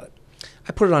love about it.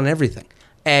 I put it on everything.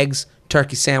 Eggs,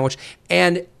 turkey sandwich,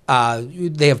 and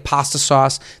they have pasta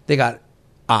sauce. They got,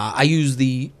 I use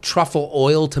the truffle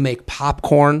oil to make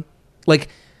popcorn.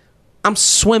 I'm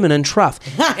swimming in truff.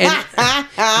 And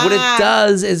what it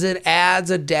does is it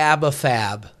adds a dab of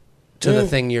fab to the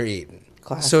thing you're eating.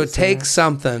 Classy, so it takes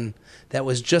something that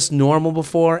was just normal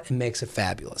before and makes it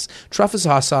fabulous. Truff is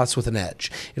hot sauce with an edge.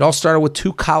 It all started with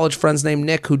two college friends named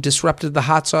Nick who disrupted the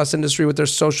hot sauce industry with their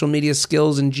social media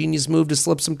skills and genius move to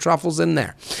slip some truffles in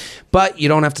there. But you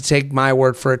don't have to take my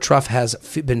word for it. Truff has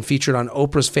been featured on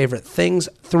Oprah's Favorite Things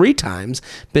 3 times,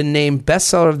 been named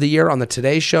Bestseller of the Year on the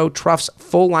Today Show. Truff's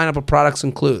full lineup of products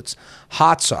includes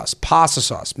hot sauce, pasta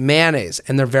sauce, mayonnaise,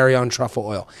 and their very own truffle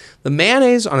oil. The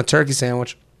mayonnaise on a turkey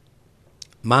sandwich,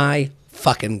 my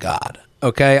fucking God.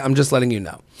 Okay, I'm just letting you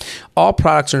know. All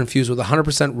products are infused with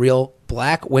 100% real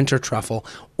black winter truffle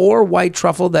or white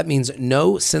truffle. That means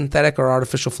no synthetic or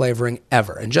artificial flavoring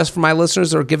ever. And just for my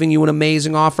listeners, they're giving you an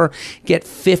amazing offer. Get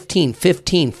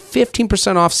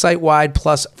 15% off site-wide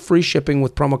plus free shipping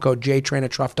with promo code JTrain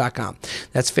at Truff.com.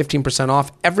 That's 15%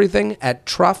 off everything at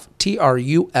Truff,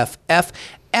 Truff,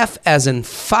 F as in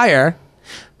fire,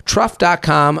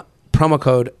 Truff.com, promo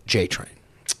code JTrain.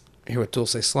 Here with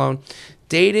Dulce Sloan.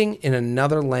 Dating in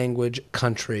another language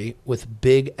country with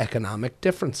big economic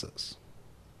differences.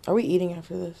 Are we eating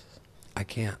after this? I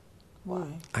can't.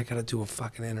 Why? I got to do a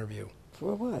fucking interview.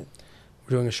 For what? We're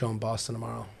doing a show in Boston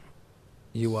tomorrow.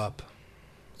 You up?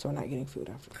 So we're not getting food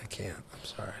after. I can't. I'm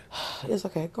sorry. It's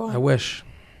okay. Go on. I wish.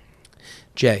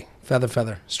 Jay,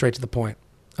 feather, straight to the point.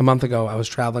 A month ago, I was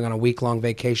traveling on a week-long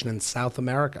vacation in South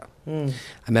America. I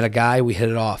met a guy. We hit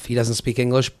it off. He doesn't speak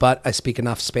English, but I speak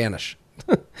enough Spanish.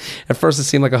 At first, it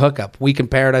seemed like a hookup, week in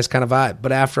paradise kind of vibe.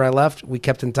 But after I left, we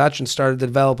kept in touch and started to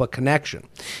develop a connection.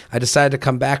 I decided to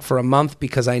come back for a month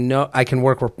because I know I can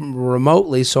work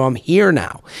remotely, so I'm here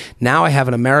now. Now I have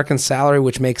an American salary,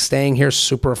 which makes staying here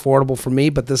super affordable for me,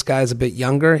 but this guy's a bit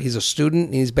younger. He's a student,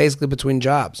 and he's basically between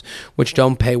jobs, which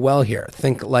don't pay well here.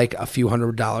 Think like a few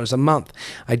 $100s a month.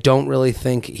 I don't really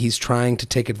think he's trying to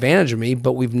take advantage of me,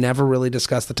 but we've never really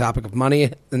discussed the topic of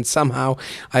money, and somehow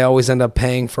I always end up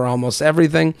paying for almost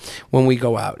everything when we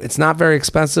go out. It's not very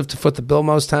expensive to foot the bill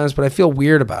most times, but I feel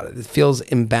weird about it. It feels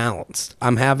imbalanced.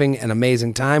 I'm having an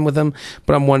amazing time with him,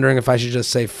 but I'm wondering if I should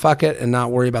just say fuck it and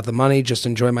not worry about the money, just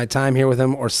enjoy my time here with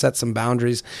him, or set some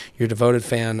boundaries. Your devoted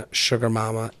fan, Sugar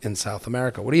Mama in South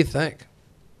America. What do you think?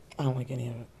 I don't like any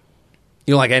of it.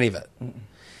 You don't like any of it? Mm-mm.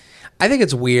 I think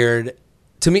it's weird.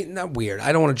 To me, not weird.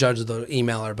 I don't want to judge the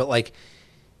emailer, but like,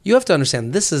 you have to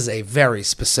understand this is a very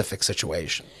specific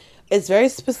situation. It's very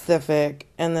specific,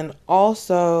 and then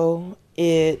also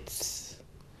he's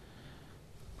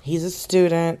a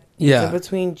student. He's in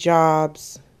between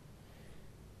jobs.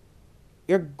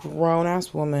 You're a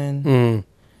grown-ass woman. Mm.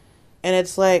 And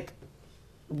it's like,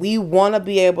 we want to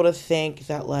be able to think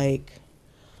that, like,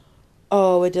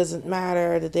 oh, it doesn't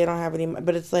matter that they don't have any...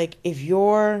 But it's like, if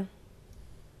you're...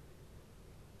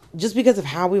 Just because of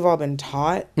how we've all been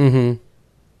taught... Mm-hmm.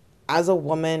 As a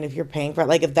woman, if you're paying for it,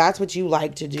 like if that's what you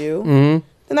like to do, then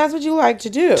that's what you like to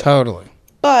do. Totally.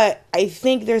 But I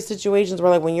think there's situations where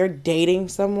like when you're dating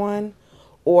someone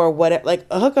or what, like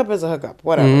a hookup is a hookup,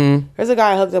 whatever. Mm-hmm. There's a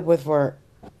guy I hooked up with for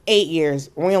 8 years.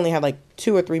 We only had like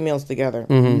 2 or 3 meals together,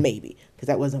 maybe, because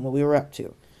that wasn't what we were up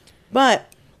to. But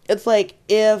it's like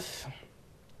if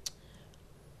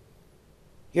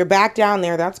you're back down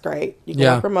there, that's great. You can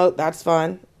work remote, that's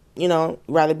fun. You know,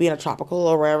 rather be in a tropical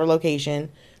or wherever location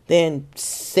than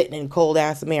sitting in cold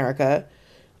ass America.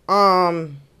 But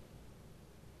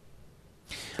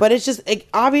it's just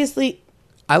obviously.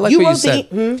 I like what you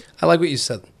said. I like what you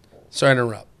said. Sorry to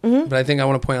interrupt, but I think I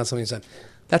want to point out something you said.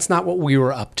 That's not what we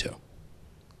were up to.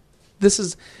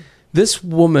 This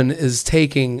woman is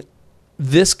taking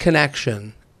this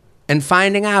connection and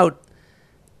finding out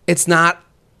it's not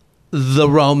the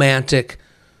romantic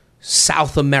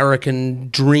South American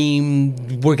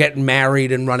dream. We're getting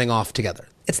married and running off together.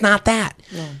 It's not that.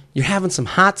 No. You're having some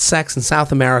hot sex in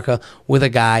South America with a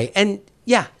guy, and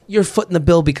yeah, you're footing the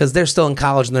bill because they're still in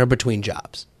college and they're between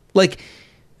jobs. Like,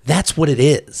 that's what it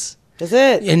is. That's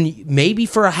it. And maybe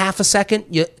for a half a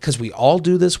second, because we all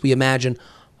do this, we imagine,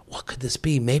 what could this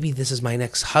be? Maybe this is my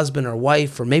next husband or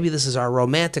wife, or maybe this is our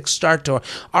romantic start to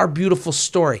our beautiful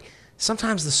story.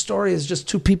 Sometimes the story is just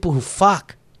 2 people who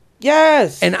fuck.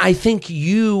 Yes. And I think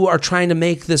you are trying to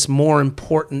make this more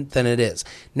important than it is.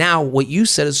 Now, what you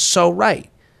said is so right.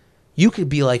 You could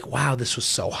be like, wow, this was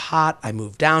so hot. I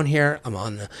moved down here.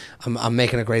 I'm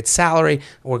making a great salary.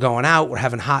 We're going out. We're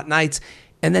having hot nights.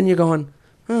 And then you're going,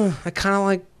 I kind of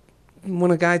like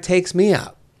when a guy takes me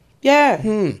out. Yeah.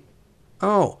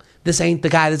 Oh, this ain't the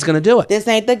guy that's going to do it. This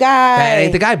ain't the guy. That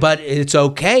ain't the guy, but it's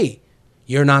okay.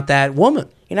 You're not that woman.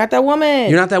 You're not that woman.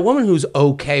 You're not that woman who's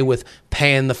okay with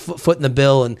paying the foot in the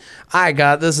bill and I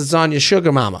got this, it's on your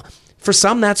sugar mama. For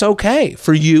some, that's okay.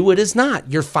 For you, it is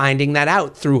not. You're finding that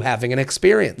out through having an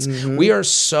experience. Mm-hmm. We are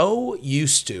so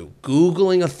used to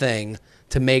Googling a thing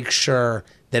to make sure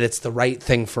that it's the right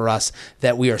thing for us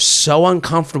that we are so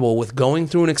uncomfortable with going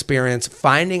through an experience,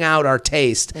 finding out our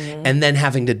taste, and then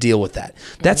having to deal with that.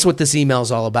 That's what this email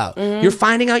is all about. You're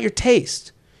finding out your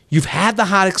taste. You've had the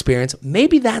hot experience.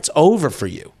 Maybe that's over for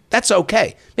you. That's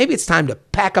okay. Maybe it's time to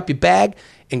pack up your bag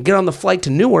and get on the flight to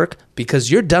Newark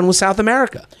because you're done with South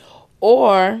America.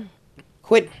 Or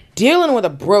quit dealing with a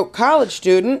broke college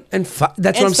student. And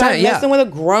that's what I'm saying. Messing with a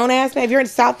grown-ass man. If you're in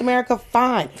South America,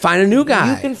 fine. Find a new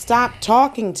guy. You can stop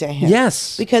talking to him.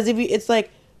 Yes. Because it's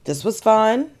like, this was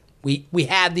fun. We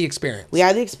had the experience. We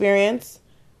had the experience.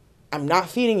 I'm not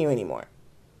feeding you anymore.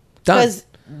 Done. Because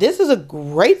this is a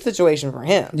great situation for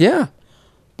him. Yeah.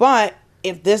 But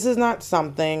if this is not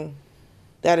something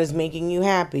that is making you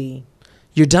happy,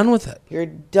 you're done with it. You're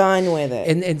done with it.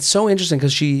 And it's so interesting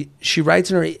because she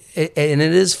writes in her, and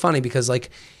it is funny because like,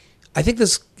 I think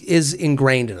this is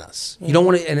ingrained in us. You don't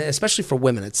want to, and especially for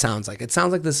women, it sounds like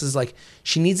this is like,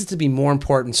 she needs it to be more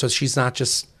important so she's not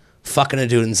just fucking a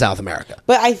dude in South America.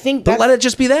 But I think But let it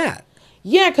just be that.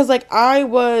 Yeah, because like I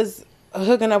was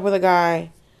hooking up with a guy,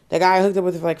 the guy I hooked up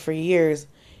with like for years,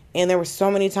 and there were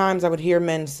so many times I would hear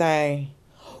men say,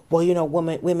 well, you know,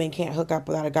 women can't hook up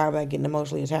without a guy without getting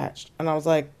emotionally attached. And I was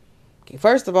like, okay,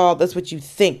 first of all, that's what you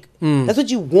think. That's what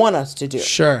you want us to do.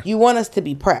 Sure. You want us to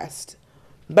be pressed.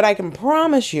 But I can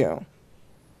promise you,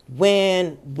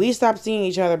 When we stopped seeing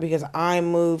each other because I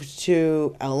moved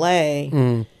to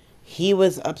LA, he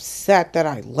was upset that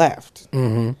I left.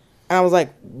 And I was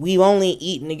like, we've only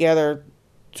eaten together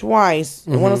twice.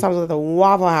 And one of those times was at the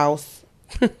Waffle House.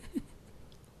 And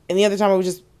the other time it was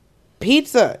just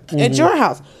pizza at your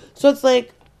house. So it's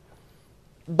like,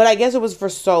 but I guess it was for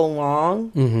so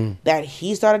long that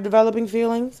he started developing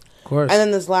feelings. Of course. And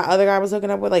then this other guy I was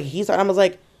hooking up with, like, I was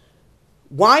like,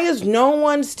 why is no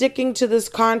one sticking to this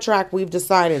contract we've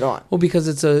decided on? Well, because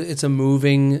it's a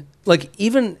moving, like,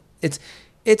 even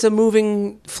it's a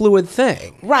moving fluid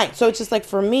thing. Right. So it's just like,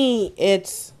 for me,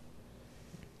 it's,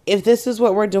 if this is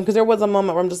what we're doing, because there was a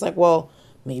moment where I'm just like, well,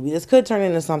 maybe this could turn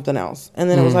into something else. And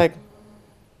then it was like,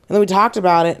 and then we talked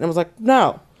about it and it was like,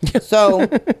 no. So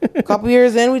a couple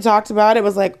years in, we talked about it. It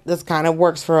was like, this kind of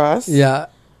works for us. Yeah.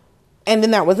 And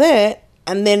then that was it.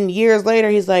 And then years later,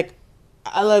 he's like,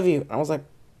 I love you. And I was like,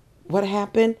 what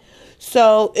happened?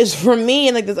 So it's for me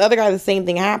and like this other guy, the same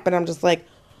thing happened. I'm just like,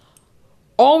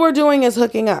 all we're doing is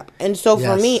hooking up. And so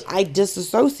for me, I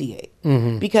disassociate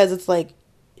because it's like,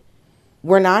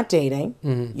 we're not dating.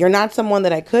 You're not someone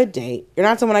that I could date. You're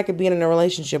not someone I could be in a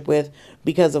relationship with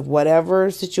because of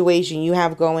whatever situation you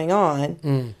have going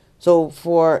on. So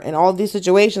in all these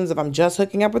situations, if I'm just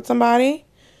hooking up with somebody,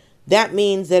 that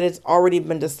means that it's already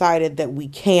been decided that we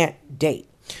can't date,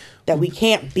 that we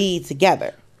can't be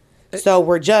together. So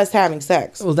we're just having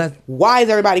sex. Well, why is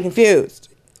everybody confused?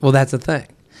 Well, that's the thing.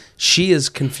 She is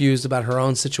confused about her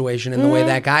own situation in the way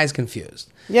that guy's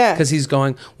confused. Yeah. Because he's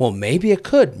going, well, maybe it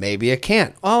could, maybe it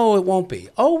can't. Oh, it won't be.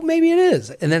 Oh, maybe it is.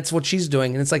 And that's what she's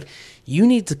doing. And it's like, you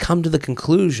need to come to the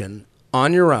conclusion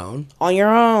on your own. On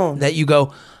your own. That you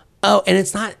go, oh, and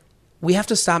it's not, we have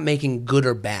to stop making good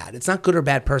or bad. It's not good or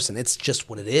bad person. It's just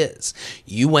what it is.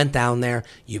 You went down there,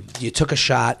 you took a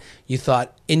shot, you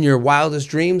thought in your wildest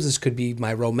dreams, this could be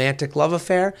my romantic love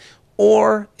affair,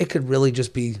 or it could really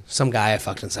just be some guy I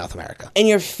fucked in South America. And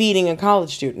you're feeding a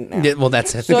college student now. Yeah, well,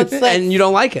 that's it. So it's like, and you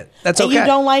don't like it. That's okay. You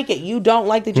don't like it. You don't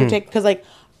like that you're taking, because like,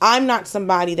 I'm not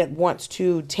somebody that wants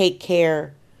to take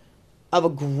care of a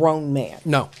grown man.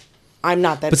 No. I'm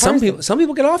not that but person. some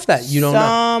people get off that. You don't know.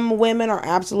 Some women are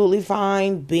absolutely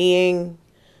fine being,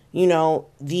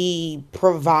 the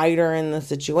provider in the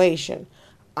situation.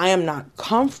 I am not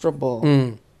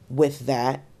comfortable with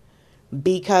that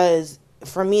because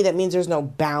for me that means there's no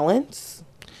balance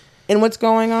in what's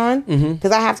going on.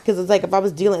 Because it's like if I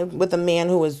was dealing with a man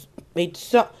who was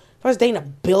if I was dating a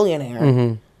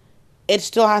billionaire, it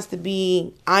still has to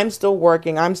be, I'm still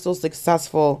working, I'm still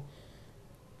successful.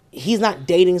 He's not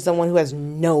dating someone who has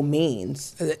no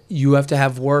means. You have to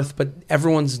have worth, but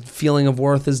everyone's feeling of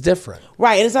worth is different.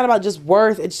 Right. And it's not about just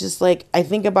worth. It's just like, I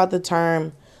think about the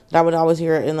term that I would always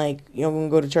hear in like, when we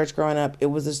go to church growing up, it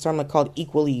was this term like called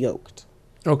equally yoked.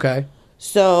 Okay.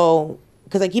 So,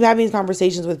 because I keep having these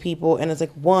conversations with people and it's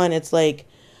like, one, it's like,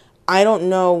 I don't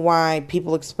know why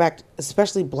people expect,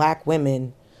 especially black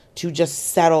women, to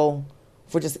just settle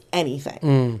for just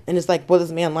anything. And it's like, well,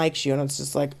 this man likes you. And it's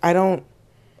just like,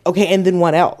 okay, and then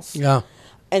what else? Yeah.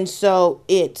 And so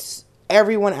it's,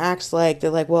 everyone acts like,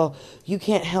 they're like, well, you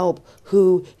can't help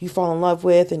who you fall in love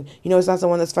with. And, it's not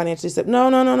someone that's financially stable.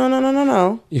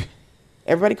 No.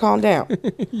 Everybody calm down.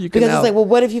 Because it's like, well,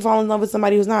 what if you fall in love with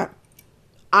somebody who's not?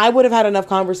 I would have had enough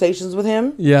conversations with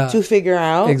him to figure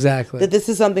out that this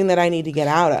is something that I need to get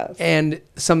out of. And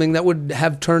something that would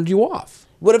have turned you off.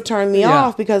 Would have turned me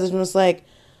off because it's just like,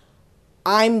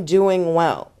 I'm doing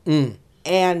well.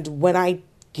 And when I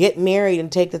get married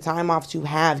and take the time off to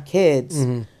have kids,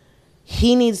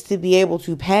 he needs to be able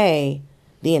to pay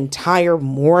the entire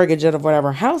mortgage of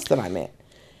whatever house that I'm in.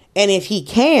 And if he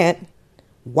can't,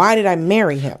 why did I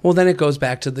marry him? Well, then it goes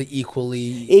back to the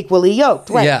equally yoked,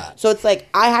 right? Yeah. So it's like,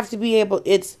 I have to be able,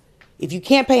 if you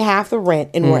can't pay half the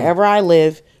rent in wherever I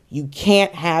live, you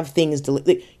can't have things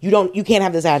you can't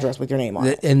have this address with your name on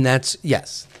it. And that's,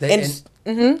 yes. But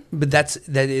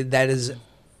that is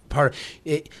part of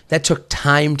it. That took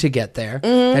time to get there.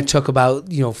 That took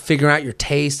about, figuring out your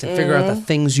taste and figuring out the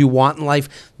things you want in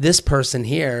life. This person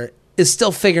here is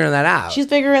still figuring that out. She's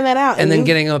figuring that out. And then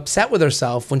getting upset with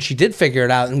herself when she did figure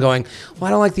it out and going, well, I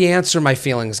don't like the answer my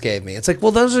feelings gave me. It's like,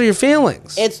 well, those are your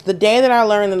feelings. It's the day that I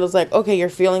learned that it was like, okay, your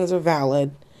feelings are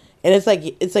valid. And it's like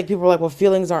people are like, well,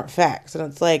 feelings aren't facts.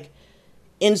 And it's like,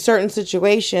 in certain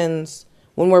situations,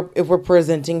 if we're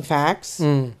presenting facts,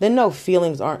 then no,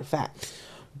 feelings aren't facts.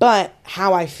 But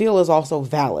how I feel is also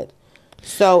valid.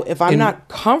 So if I'm not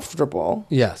comfortable,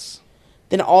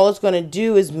 then all it's going to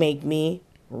do is make me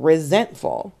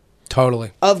resentful.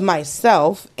 Totally. Of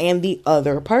myself and the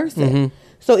other person.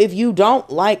 So if you don't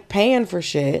like paying for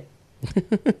shit,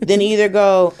 then either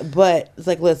go, but it's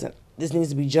like, listen, this needs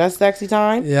to be just sexy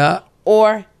time. Yeah.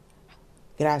 Or,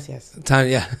 gracias. Time,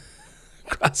 yeah.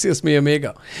 Gracias, mi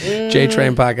amigo.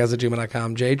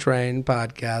 JTrainPodcast@gmail.com.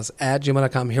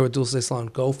 JTrainPodcast@gmail.com. Here with Dulce Salon.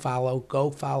 Go follow.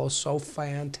 Go follow. So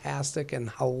fantastic and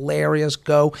hilarious.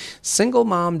 Go. Single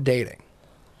mom dating.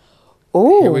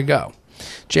 Ooh. Here we go.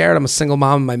 Jared, I'm a single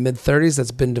mom in my mid-30s that's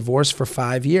been divorced for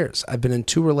 5 years. I've been in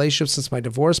 2 relationships since my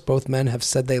divorce. Both men have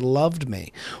said they loved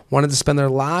me, wanted to spend their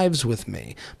lives with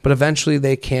me, but eventually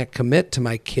they can't commit to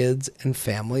my kids and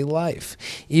family life.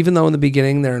 Even though in the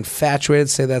beginning they're infatuated,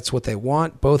 say that's what they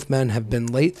want, both men have been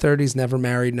late 30s, never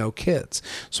married, no kids.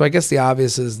 So I guess the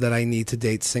obvious is that I need to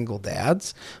date single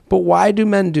dads. But why do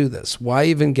men do this? Why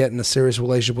even get in a serious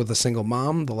relationship with a single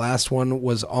mom? The last one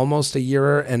was almost a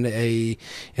year and we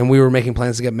were making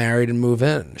plans to get married and move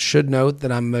in. Should note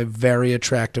that I'm a very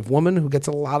attractive woman who gets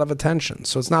a lot of attention.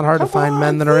 So it's not hard to find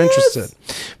men that are interested,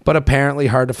 but apparently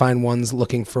hard to find ones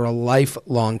looking for a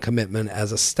lifelong commitment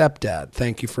as a stepdad.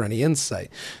 Thank you for any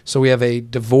insight. So we have a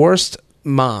divorced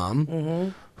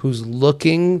mom who's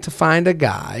looking to find a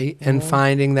guy and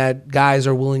finding that guys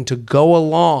are willing to go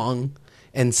along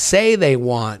and say they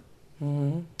want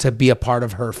to be a part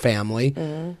of her family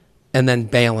and then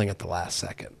bailing at the last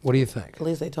second. What do you think? At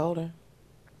least they told her.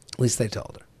 At least they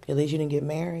told her. At least you didn't get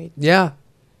married. Yeah.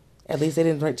 At least they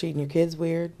didn't start treating your kids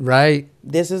weird. Right.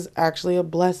 This is actually a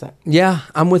blessing. Yeah,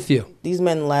 I'm with you. These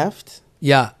men left.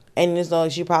 Yeah. And it's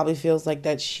like she probably feels like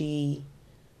that she,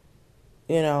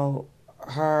 we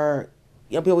are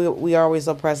always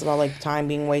so pressed about like time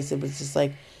being wasted, but it's just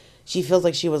like she feels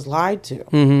like she was lied to.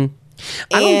 Mm-hmm.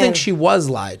 I don't think she was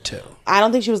lied to. I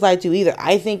don't think she was lied to either.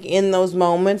 I think in those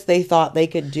moments they thought they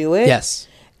could do it. Yes.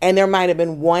 And there might have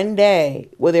been one day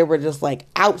where they were just like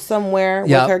out somewhere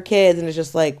with her kids and it's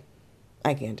just like,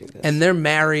 I can't do this. And they're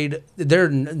married. They're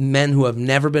men who have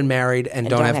never been married and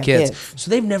don't have kids.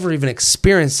 So they've never even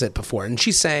experienced it before. And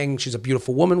she's saying she's a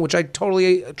beautiful woman, which I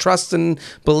totally trust and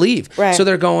believe. Right. So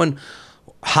they're going,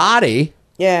 hottie.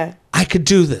 Yeah. I could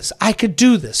do this. I could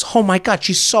do this. Oh my God,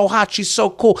 she's so hot. She's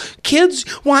so cool. Kids,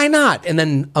 why not? And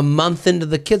then a month into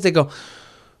the kids, they go,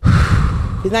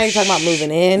 because now you're talking about moving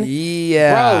in.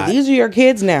 Yeah. Bro, these are your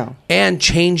kids now. And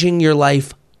changing your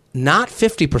life, not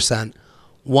 50%,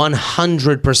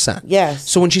 100%. Yes.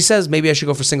 So when she says, maybe I should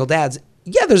go for single dads,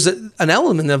 yeah, there's an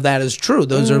element of that is true.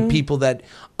 Those are people that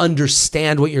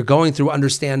understand what you're going through,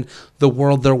 understand the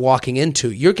world they're walking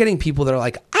into. You're getting people that are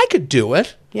like, I could do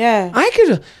it. Yeah. I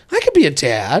could be a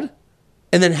dad.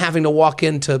 And then having to walk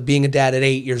into being a dad at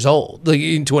 8 years old, like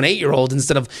into an 8-year-old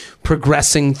instead of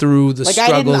progressing through the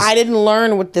struggles. I didn't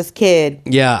learn with this kid.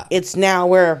 Yeah. It's now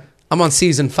where I'm on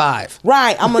season 5.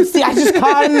 Right. I'm gonna see. I just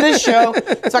caught in this show.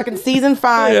 It's fucking season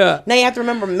 5. Yeah. Now you have to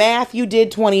remember math you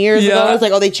did 20 years ago. It's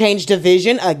like, oh, they changed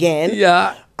division again.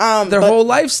 Yeah. Their whole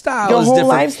lifestyle is different. Their whole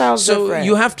lifestyle is different. So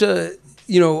you have to,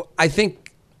 I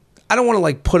think, I don't want to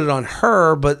like put it on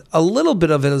her, but a little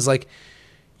bit of it is like,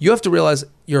 you have to realize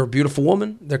you're a beautiful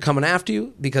woman. They're coming after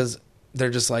you because they're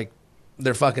just like,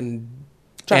 they're fucking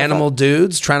animal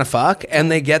dudes trying to fuck. And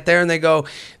they get there and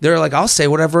they're like, I'll say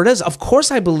whatever it is. Of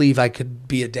course I believe I could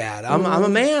be a dad. I'm a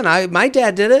man. My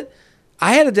dad did it.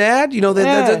 I had a dad,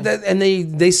 and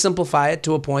they simplify it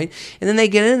to a point. And then they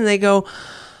get in and they go,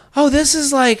 oh, this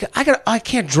is like, I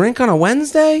can't drink on a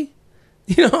Wednesday.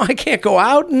 I can't go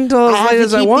out until as late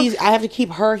as I want. I have to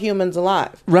keep her humans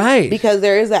alive. Right. Because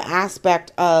there is an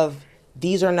aspect of,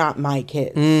 these are not my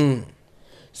kids.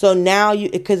 So now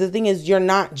because the thing is, you're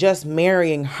not just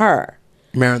marrying her.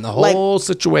 Marrying the whole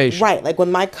situation. Right. Like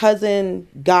when my cousin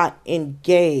got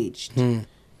engaged,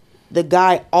 the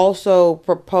guy also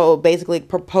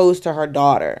proposed to her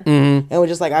daughter. And was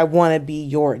just like, I want to be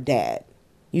your dad.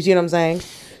 You see what I'm saying?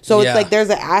 So it's like, there's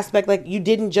an aspect, like, you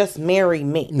didn't just marry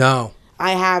me. No.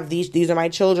 I have these are my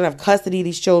children. I have custody of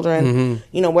these children.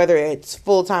 Whether it's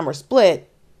full time or split,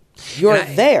 you're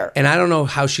there. And I don't know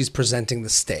how she's presenting the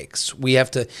stakes. We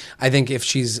have to, I think if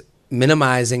she's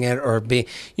minimizing it or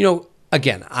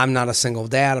again, I'm not a single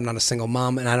dad. I'm not a single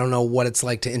mom. And I don't know what it's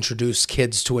like to introduce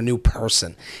kids to a new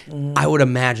person. I would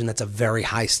imagine that's a very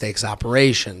high stakes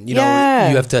operation. You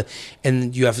have to,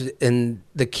 and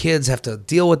the kids have to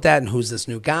deal with that. And who's this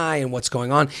new guy and what's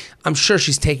going on? I'm sure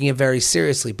she's taking it very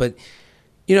seriously, but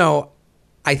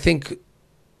I think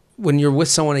when you're with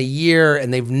someone a year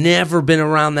and they've never been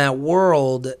around that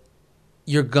world,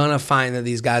 you're going to find that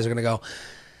these guys are going to go,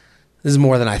 this is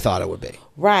more than I thought it would be.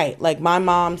 Right. Like my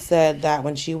mom said that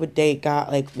when she would date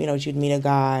guy, she'd meet a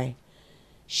guy,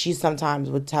 she sometimes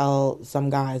would tell some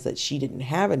guys that she didn't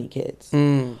have any kids.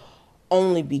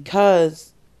 Only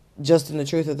because, just in the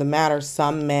truth of the matter,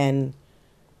 some men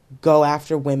go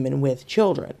after women with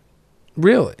children.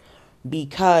 Really?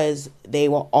 Because they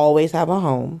will always have a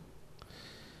home.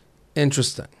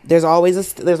 Interesting. There's always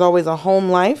a home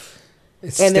life,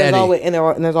 It's and steady.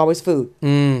 there's always food.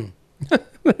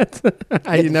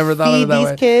 I never thought of it that these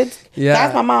way. kids. Yeah,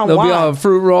 That's my mom. There'll be all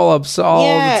fruit roll-ups all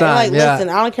the time. Listen,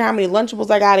 I don't care how many Lunchables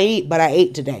I gotta eat, but I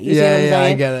ate today. You see what I'm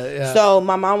saying? I get it. Yeah. So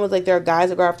my mom was like, there are guys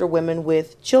that go after women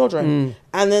with children,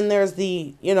 and then there's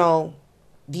the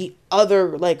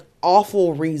other like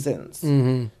awful reasons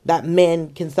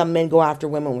that some men go after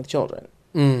women with children.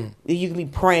 You can be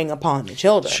preying upon the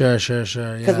children. Sure.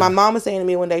 Because my mom was saying to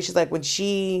me one day, she's like, when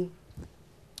she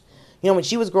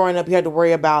was growing up, you had to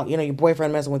worry about, your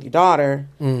boyfriend messing with your daughter.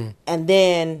 And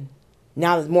then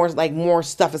now there's more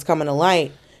stuff is coming to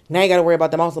light. Now you got to worry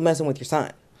about them also messing with your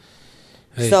son.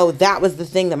 Hey. So that was the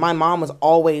thing that my mom was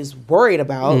always worried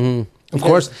about. Of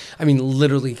course. I mean,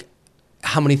 literally,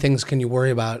 how many things can you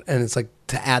worry about? And it's like,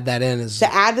 to add that in is...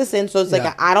 To add this in, so it's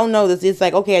like, I don't know this. It's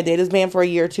like, okay, I dated this man for a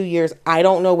year, 2 years. I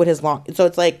don't know what his long... So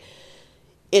it's like,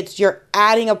 you're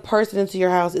adding a person into your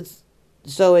house.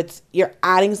 You're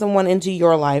adding someone into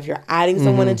your life. You're adding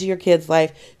someone into your kid's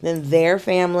life. Then their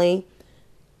family.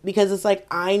 Because it's like,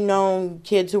 I know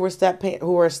kids who were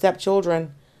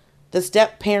stepchildren. The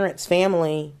step-parents'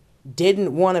 family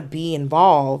didn't want to be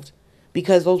involved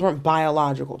because those weren't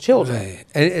biological children. Right.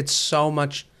 And it's so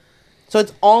much... So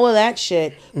it's all of that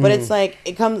shit. But it's like,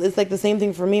 it's like the same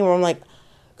thing for me where I'm like...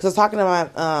 Because I was talking to my...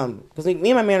 Because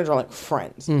me and my manager are like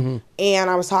friends. And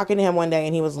I was talking to him one day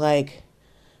and he was like...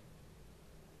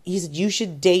 He said, you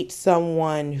should date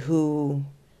someone who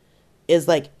is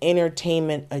like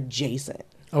entertainment adjacent.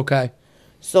 Okay.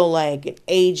 So like an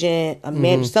agent, a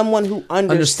man, someone who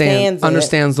understands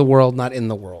the world, not in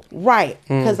the world. Right.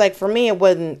 Because like for me, I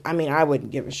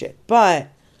wouldn't give a shit. But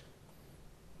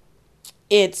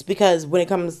it's because when it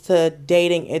comes to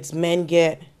dating, it's men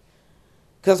get...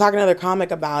 Because I was talking to another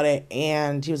comic about it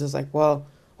and he was just like, well...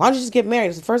 Why don't you just get married?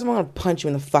 I said, first, I'm going to punch you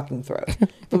in the fucking throat.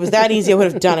 If it was that easy, I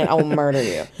would have done it. I will murder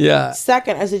you. Yeah.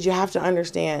 Second, I said, you have to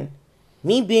understand,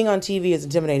 me being on TV is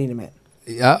intimidating to men.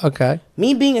 Yeah, okay.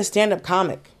 Me being a stand-up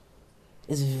comic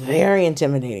is very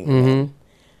intimidating to men.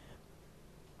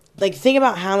 Like, think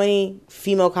about how many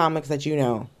female comics that you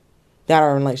know that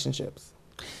are in relationships.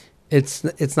 It's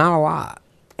not a lot.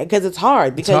 Because it's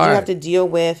hard. Because you have to deal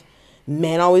with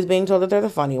men always being told that they're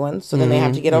the funny ones. So then they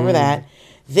have to get over that.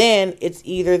 Then it's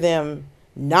either them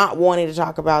not wanting to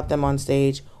talk about them on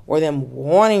stage or them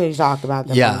wanting to talk about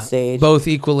them on stage. Both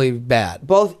equally bad.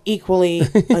 Both equally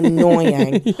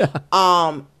annoying.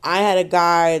 I had a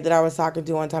guy that I was talking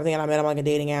to one time, and I met him on like a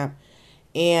dating app,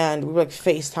 and we were like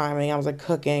FaceTiming. I was like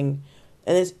cooking,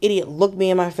 and this idiot looked me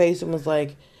in my face and was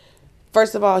like,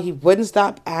 first of all, he wouldn't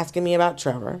stop asking me about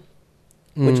Trevor,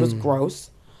 which was gross.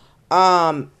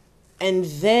 And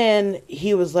then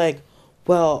he was like,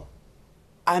 well,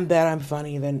 I bet I'm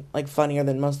funnier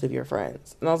than most of your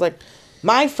friends. And I was like,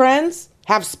 my friends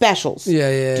have specials.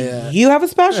 Yeah. Do you have a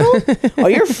special? Are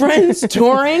your friends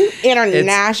touring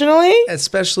internationally?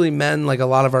 Especially men, like a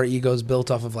lot of our egos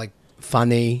built off of like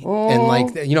funny and like,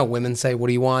 women say, what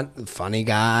do you want? Funny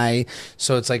guy.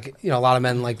 So it's like, a lot of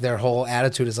men, like their whole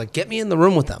attitude is like, get me in the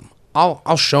room with them.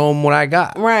 I'll show them what I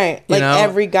got. Right. Like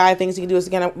every guy thinks he can do this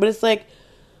again. But it's like,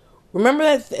 remember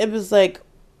that it was like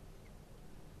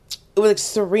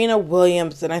Serena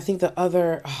Williams and I think the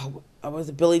other, was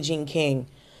it Billie Jean King,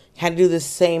 had to do the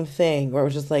same thing where it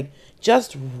was just like,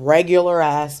 just regular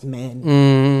ass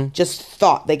men just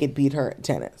thought they could beat her at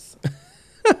tennis.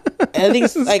 And I think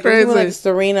it's like, people like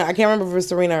Serena, I can't remember if it was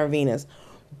Serena or Venus,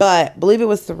 but I believe it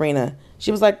was Serena.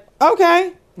 She was like,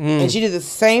 okay. And she did the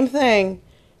same thing.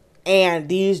 And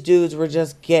these dudes were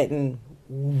just getting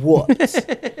whooped.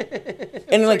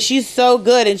 And like, she's so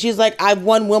good. And she's like, I've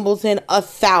won Wimbledon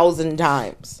 1,000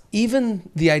 times. Even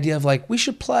the idea of like, we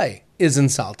should play is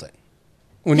insulting.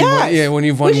 When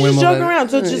you've won we Wimbledon. Just joke around.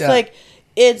 So it's just like,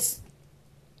 it's,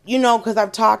 because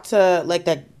I've talked to like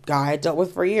that guy I dealt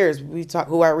with for years.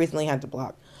 Who I recently had to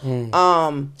block.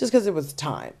 Just because it was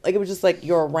time. Like, it was just like,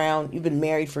 you're around, you've been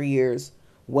married for years.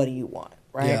 What do you want?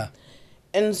 Right. Yeah.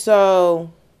 And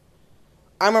so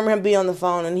I remember him being on the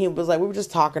phone and he was like, we were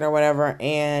just talking or whatever.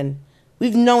 And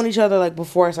we've known each other like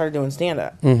before I started doing stand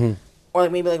up. Or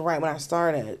like maybe like right when I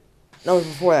started. No, it was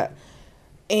before that.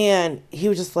 And he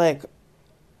was just like,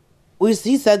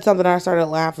 he said something and I started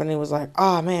laughing. And he was like,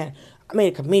 oh man, I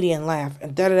made a comedian laugh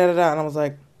and da-da-da-da-da. And I was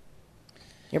like,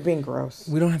 you're being gross.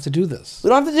 We don't have to do this. We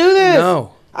don't have to do this.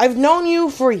 No. I've known you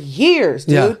for years,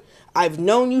 dude. Yeah. I've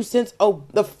known you since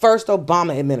the first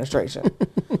Obama administration.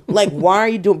 Like, why are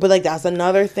you doing... But, like, that's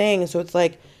another thing. So, it's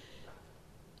like...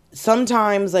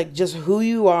 sometimes like just who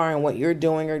you are and what you're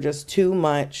doing are just too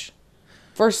much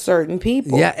for certain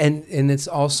people. Yeah, and it's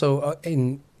also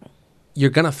and you're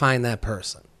gonna find that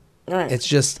person. Right. It's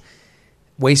just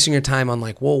wasting your time on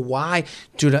like, well, why,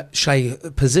 dude? Should I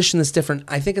position this different?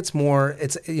 I think it's more.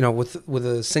 It's with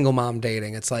a single mom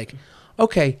dating, it's like,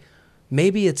 okay,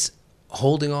 maybe it's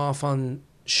holding off on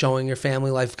showing your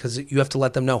family life because you have to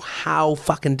let them know how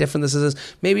fucking different this is.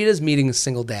 Maybe it is meeting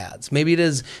single dads. Maybe it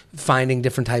is finding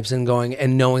different types and going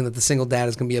and knowing that the single dad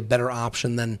is going to be a better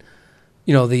option than,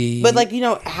 But like,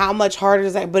 how much harder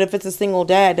is that? But if it's a single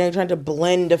dad, they're trying to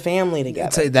blend a family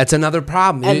together. That's another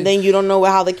problem. And then you don't know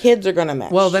how the kids are going to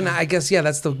match. Well, then I guess,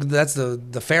 that's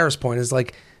the fairest point is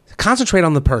like, concentrate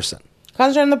on the person.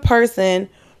 Concentrate on the person,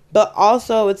 but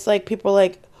also it's like people are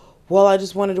like, well, I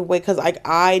just wanted to wait because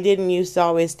I didn't used to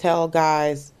always tell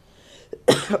guys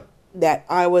that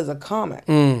I was a comic.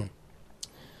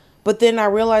 But then I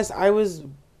realized I was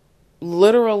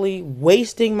literally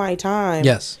wasting my time.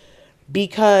 Yes.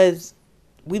 Because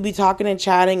we'd be talking and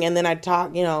chatting, and then I'd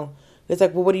talk, it's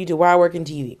like, well, what do you do? Well, I work in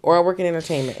TV, or I work in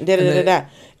entertainment, and da-da-da-da-da.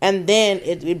 And then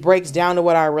it breaks down to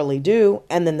what I really do,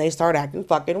 and then they start acting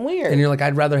fucking weird. And you're like,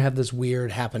 I'd rather have this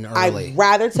weird happen early. I'd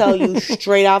rather tell you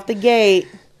straight off the gate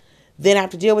than have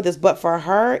to deal with this. But for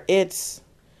her,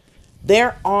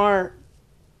 there are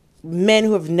men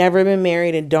who have never been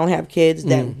married and don't have kids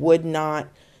that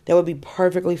would be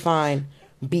perfectly fine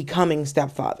becoming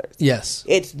stepfathers. Yes.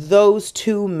 It's those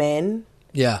two men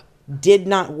did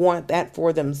not want that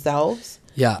for themselves.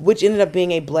 Yeah. Which ended up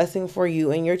being a blessing for you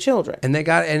and your children. And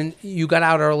you got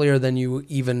out earlier than you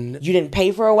didn't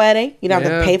pay for a wedding. You don't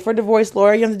have to pay for a divorce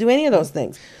lawyer. You don't have to do any of those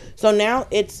things. So now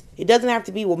it doesn't have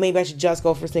to be, well, maybe I should just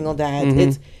go for single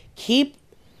dads.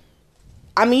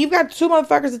 You've got two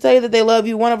motherfuckers to tell you that they love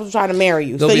you. One of them trying to marry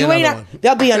you.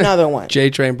 There'll be another one.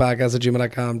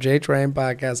 JTrainPodcast@gmail.com.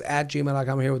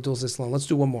 JTrainPodcast@gmail.com. Here with Dulce Sloan. Let's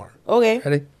do one more. Okay.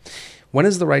 Ready? When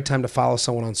is the right time to follow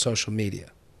someone on social media?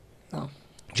 Oh.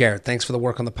 Jared, thanks for the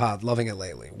work on the pod. Loving it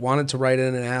lately. Wanted to write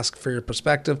in and ask for your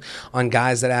perspective on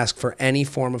guys that ask for any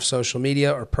form of social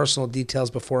media or personal details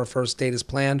before a first date is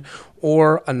planned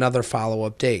or another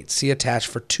follow-up date. See attached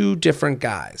for two different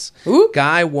guys. Ooh.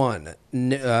 Guy one,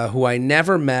 who I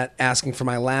never met, asking for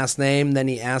my last name. Then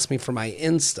he asked me for my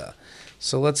Insta.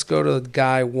 So let's go to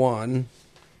guy one.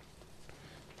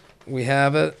 We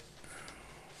have it.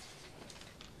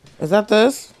 Is that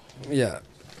this? Yeah.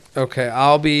 Okay,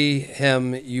 I'll be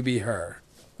him, you be her.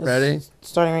 Ready?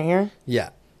 Starting right here?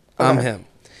 Yeah. Okay. I'm him.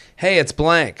 Hey, it's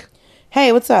blank.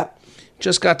 Hey, what's up?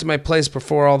 Just got to my place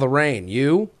before all the rain.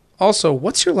 You? Also,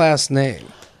 what's your last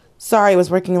name? Sorry, I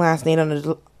was working late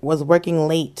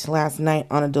last night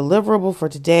on a deliverable for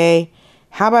today.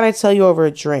 How about I tell you over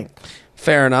a drink?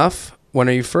 Fair enough. When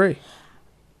are you free?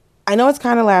 I know it's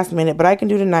kind of last minute, but I can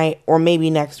do tonight or maybe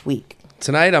next week.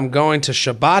 Tonight I'm going to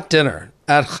Shabbat dinner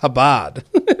at Chabad,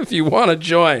 if you want to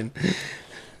join.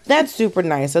 That's super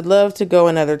nice. I'd love to go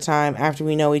another time after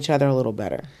we know each other a little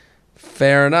better.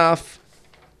 Fair enough.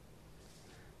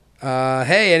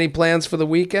 Hey, any plans for the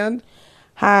weekend?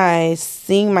 Hi,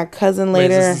 seeing my cousin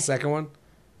later. Wait, is this the second one?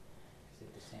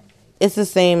 It's the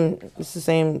same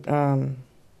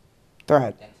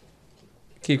thread.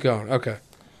 Keep going. Okay.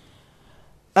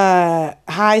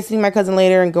 Hi, seeing my cousin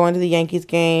later and going to the Yankees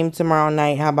game tomorrow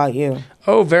night. How about you?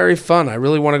 Oh, very fun. I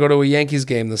really want to go to a Yankees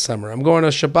game this summer. I'm going to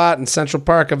a Shabbat in Central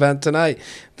Park event tonight.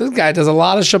 This guy does a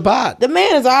lot of Shabbat. The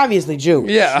man is obviously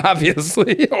Jewish. Yeah,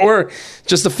 obviously. Or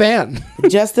just a fan.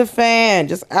 Just a fan.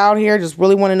 Just out here. Just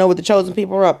really want to know what the chosen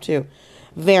people are up to.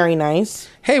 Very nice.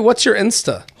 Hey, what's your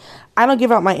Insta? I don't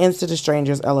give out my Insta to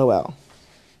strangers, LOL.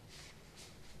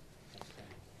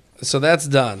 So that's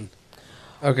done.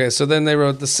 Okay, so then they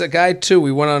wrote, the guy two,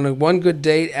 we went on one good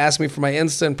date, asked me for my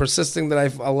Insta and persisting that I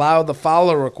allow the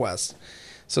follow request.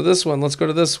 So this one, let's go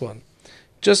to this one.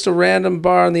 Just a random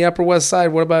bar on the Upper West Side.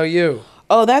 What about you?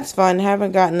 Oh, that's fun.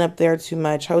 Haven't gotten up there too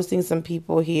much. Hosting some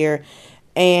people here,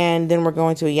 and then we're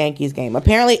going to a Yankees game.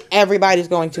 Apparently, everybody's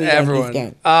going to a Yankees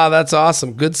game. Ah, that's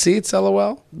awesome. Good seats,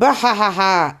 LOL? But ha ha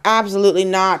ha. Absolutely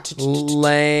not.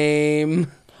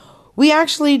 Lame. We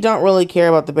actually don't really care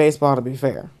about the baseball, to be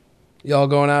fair. Y'all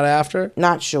going out after?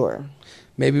 Not sure.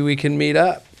 Maybe we can meet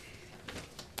up.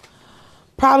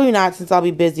 Probably not, since I'll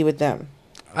be busy with them.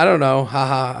 I don't know. Ha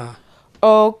ha ha.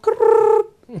 Oh.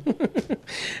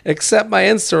 Accept my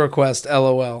Insta request,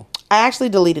 LOL. I actually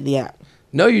deleted the app.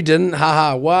 No, you didn't. Ha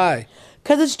ha. Why?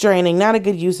 Because it's draining. Not a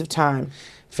good use of time.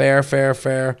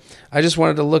 Fair. I just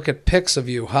wanted to look at pics of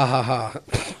you. Ha ha ha.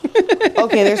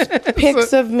 Okay, there's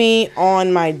pics of me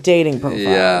on my dating profile.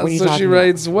 Yeah, What are you so she talking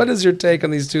writes, about? what is your take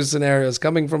on these two scenarios?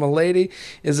 Coming from a lady,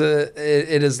 it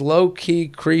is low-key,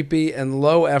 creepy, and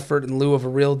low effort in lieu of a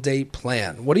real date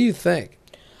plan. What do you think?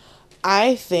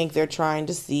 I think they're trying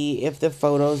to see if the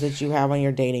photos that you have on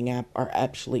your dating app are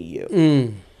actually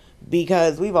you.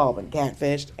 Because we've all been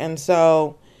catfished. And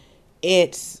so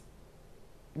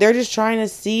they're just trying to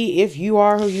see if you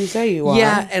are who you say you are.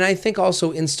 Yeah, and I think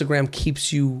also Instagram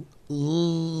keeps you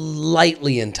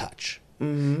lightly in touch.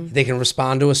 They can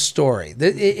respond to a story.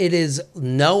 It is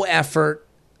no effort,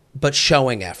 but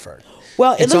showing effort.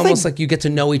 Well, it's almost like you get to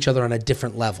know each other on a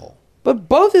different level. But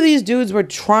both of these dudes were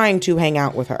trying to hang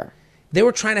out with her. They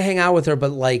were trying to hang out with her,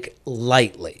 but like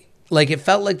lightly. Like it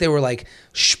felt like they were like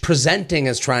presenting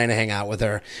as trying to hang out with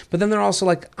her, but then they're also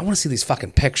like, I want to see these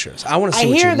fucking pictures. I want to see what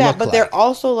you look like. I hear that, but they're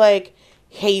also like,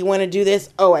 hey, you want to do this?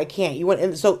 Oh, I can't. You want?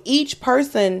 And so each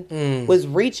person was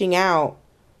reaching out,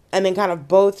 and then kind of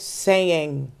both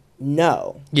saying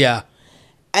no. Yeah.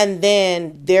 And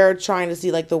then they're trying to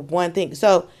see like the one thing.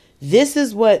 So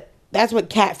that's what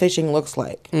catfishing looks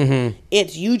like.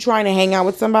 It's you trying to hang out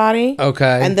with somebody,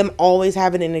 and them always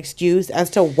having an excuse as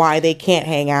to why they can't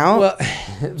hang out. Well,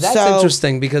 that's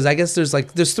interesting because I guess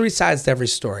there's three sides to every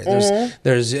story.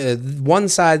 There's one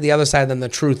side, the other side, then the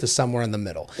truth is somewhere in the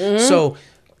middle. So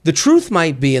the truth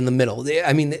might be in the middle.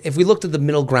 I mean, if we looked at the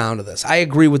middle ground of this, I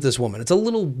agree with this woman. It's a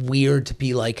little weird to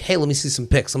be like, hey, let me see some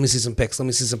pics. Let me see some pics. Let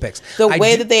me see some pics. The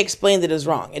way that they explained it is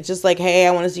wrong. It's just like, hey,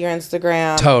 I want to see your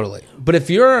Instagram. Totally. But if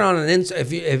you're on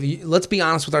if you let's be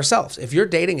honest with ourselves. If your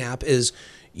dating app is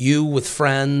you with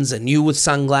friends and you with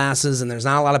sunglasses and there's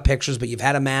not a lot of pictures, but you've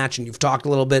had a match and you've talked a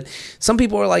little bit, some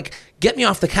people are like, get me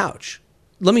off the couch.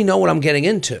 Let me know what I'm getting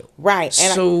into. Right.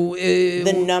 And so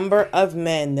the number of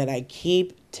men that I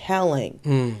keep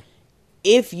telling,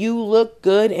 if you look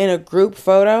good in a group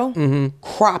photo,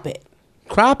 crop it.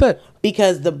 Crop it.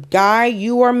 Because the guy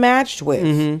you are matched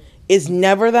with is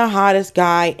never the hottest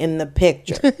guy in the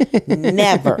picture.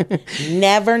 Never.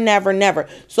 Never, never, never.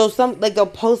 So they'll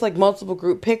post like multiple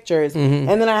group pictures and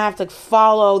then I have to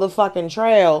follow the fucking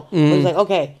trail. It's like,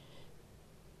 okay,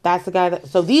 that's the guy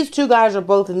so these two guys are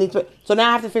both in these. So now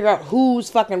I have to figure out whose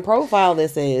fucking profile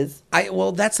this is.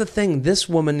 Well, that's the thing. This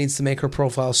woman needs to make her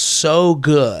profile so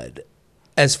good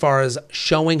as far as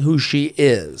showing who she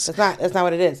is. That's not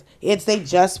what it is. It's they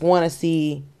just want to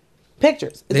see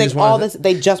pictures. It's like all this.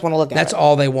 They just want to look at it. That's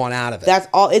all they want out of it. That's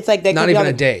all. It's like they not even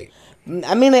a date.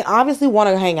 I mean, they obviously want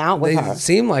to hang out with her. They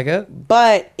seem like it.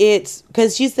 But it's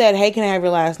because she said, hey, can I have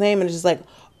your last name? And it's just like,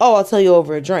 oh, I'll tell you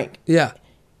over a drink. Yeah.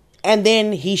 And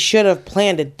then he should have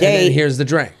planned a date. And then here's the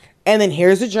drink. And then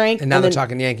here's the drink. And now they're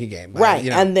talking Yankee game. Right.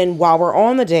 And then while we're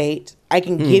on the date, I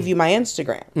can give you my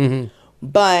Instagram.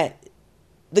 But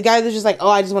the guy that's just like, oh,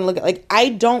 I just want to look at, like, I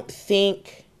don't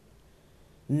think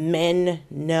men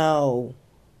know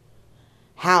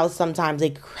how sometimes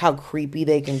how creepy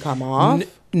they can come off.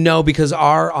 No, because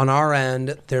on our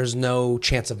end, there's no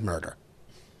chance of murder.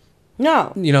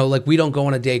 No. You know, like we don't go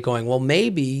on a date going, well,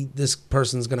 maybe this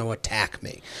person's going to attack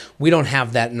me. We don't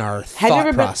have that in our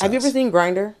thought process. Have you ever seen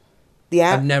Grindr? The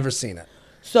app? I've never seen it.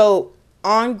 So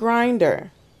on Grindr,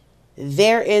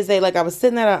 there is I was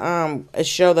sitting at a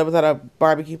show that was at a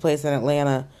barbecue place in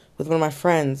Atlanta with one of my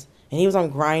friends, and he was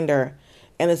on Grindr,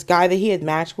 and this guy that he had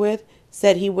matched with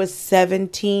said he was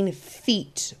 17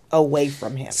 feet away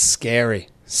from him. Scary.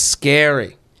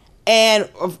 And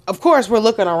of course we're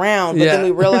looking around, but then we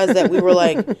realized that we were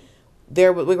like, we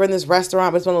were in this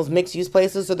restaurant, but it's one of those mixed use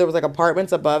places, so there was like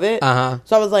apartments above it. So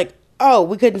I was like, oh,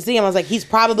 we couldn't see him. I was like, he's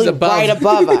probably right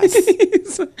above us.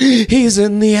 he's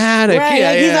in the attic.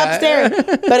 Right, he's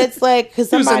upstairs. But it's like, because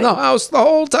somebody he was in the house the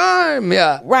whole time.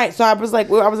 Yeah. Right. So I was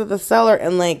like, I was at the cellar,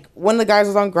 and like one of the guys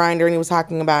was on Grindr, and he was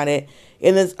talking about it,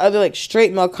 and this other like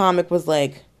straight male comic was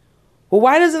like, well,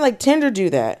 why doesn't like Tinder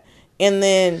do that? And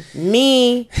then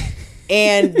me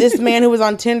and this man who was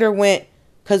on Tinder went,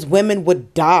 because women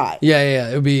would die.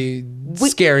 Yeah. It would be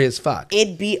scary as fuck.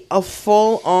 It'd be a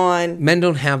full on. Men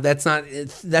don't have, that's not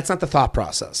the thought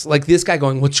process. Like this guy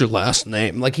going, what's your last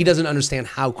name? Like he doesn't understand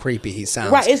how creepy he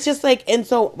sounds. Right. It's just like, and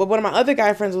so, but one of my other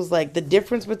guy friends was like, the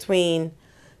difference between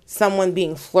someone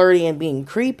being flirty and being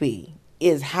creepy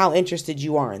is how interested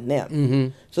you are in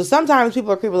them. So sometimes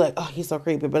people are creepy, like, oh, he's so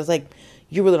creepy. But it's like,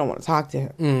 you really don't want to talk to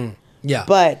him. Yeah.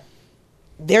 But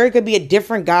there could be a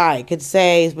different guy could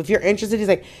say, if you're interested, he's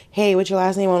like, hey, what's your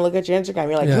last name? I want to look at your Instagram.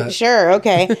 You're like, sure,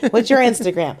 okay. What's your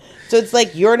Instagram? So it's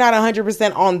like you're not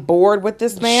 100% on board with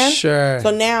this man. Sure.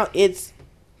 So now it's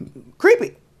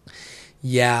creepy.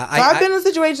 Yeah. So I've been in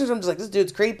situations where I'm just like, this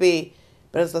dude's creepy.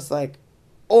 But it's just like,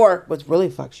 or what really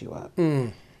fucks you up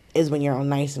is when you're all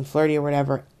nice and flirty or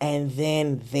whatever, and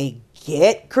then they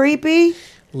get creepy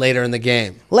Later in the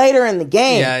game.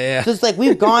 Yeah. So it's like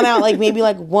we've gone out like maybe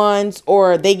like once,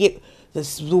 or they get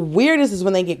the weirdest is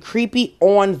when they get creepy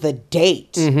on the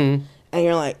date, and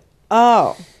you're like,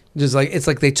 oh. Just like it's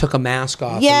like they took a mask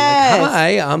off. Yes. And like,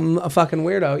 hi, I'm a fucking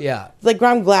weirdo. Yeah. It's like,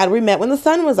 I'm glad we met when the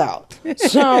sun was out.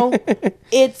 So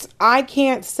I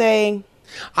can't say.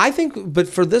 I think, but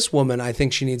for this woman, I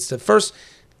think she needs to first,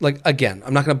 like, again,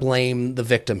 I'm not going to blame the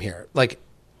victim here. Like,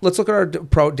 let's look at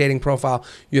our dating profile.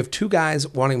 You have two guys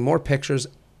wanting more pictures.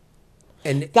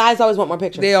 And guys always want more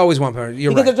pictures. They always want more.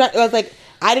 You're because right. I was like,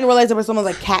 I didn't realize there was someone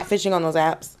like catfishing on those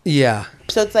apps. Yeah.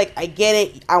 So it's like, I get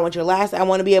it. I want your last. I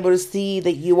want to be able to see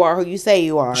that you are who you say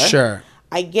you are. Sure.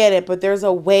 I get it, but there's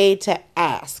a way to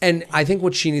ask. And I think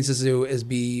what she needs to do is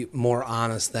be more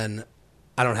honest than,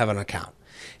 I don't have an account.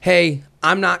 Hey,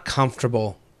 I'm not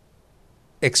comfortable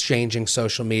exchanging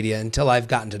social media until I've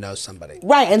gotten to know somebody.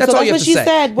 Right. And that's so all you that's have what to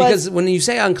she say. said was, because when you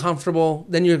say uncomfortable,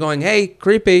 then you're going, hey,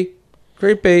 creepy.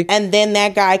 And then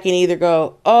that guy can either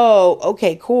go, oh,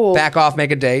 okay, cool. Back off, make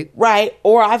a date. Right.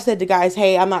 Or I've said to guys,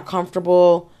 hey, I'm not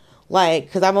comfortable. Like,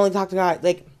 because I've only talked to guys.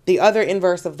 Like, the other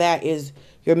inverse of that is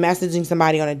you're messaging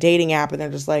somebody on a dating app and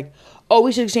they're just like, oh,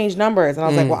 we should exchange numbers. And I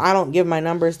was like, well, I don't give my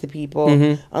numbers to people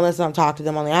unless I'm talking to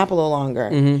them on the app a little longer.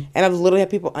 And I've literally had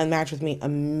people unmatch with me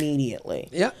immediately.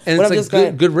 Yeah. And it's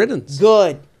like good riddance.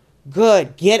 Good.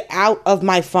 Get out of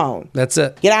my phone. That's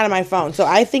it. Get out of my phone. So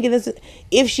I think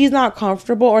if she's not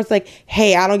comfortable, or it's like,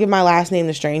 hey, I don't give my last name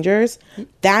to strangers,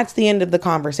 that's the end of the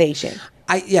conversation.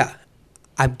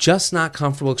 I'm just not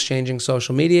comfortable exchanging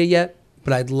social media yet,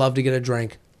 but I'd love to get a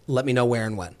drink. Let me know where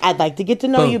and when. I'd like to get to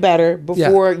know you better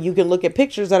before you can look at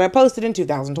pictures that I posted in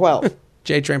 2012.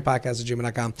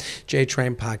 JTrainPodcast@gmail.com.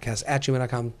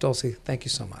 JTrainPodcast@gmail.com. Dulcie, thank you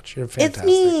so much. You're fantastic. It's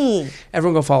me.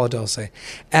 Everyone go follow Dulcie.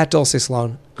 @Dulcie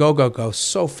Sloan. Go.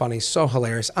 So funny, so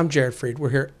hilarious. I'm Jared Freed.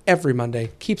 We're here every Monday.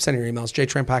 Keep sending your emails.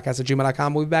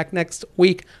 JTrainPodcast@gmail.com. We'll be back next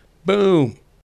week. Boom.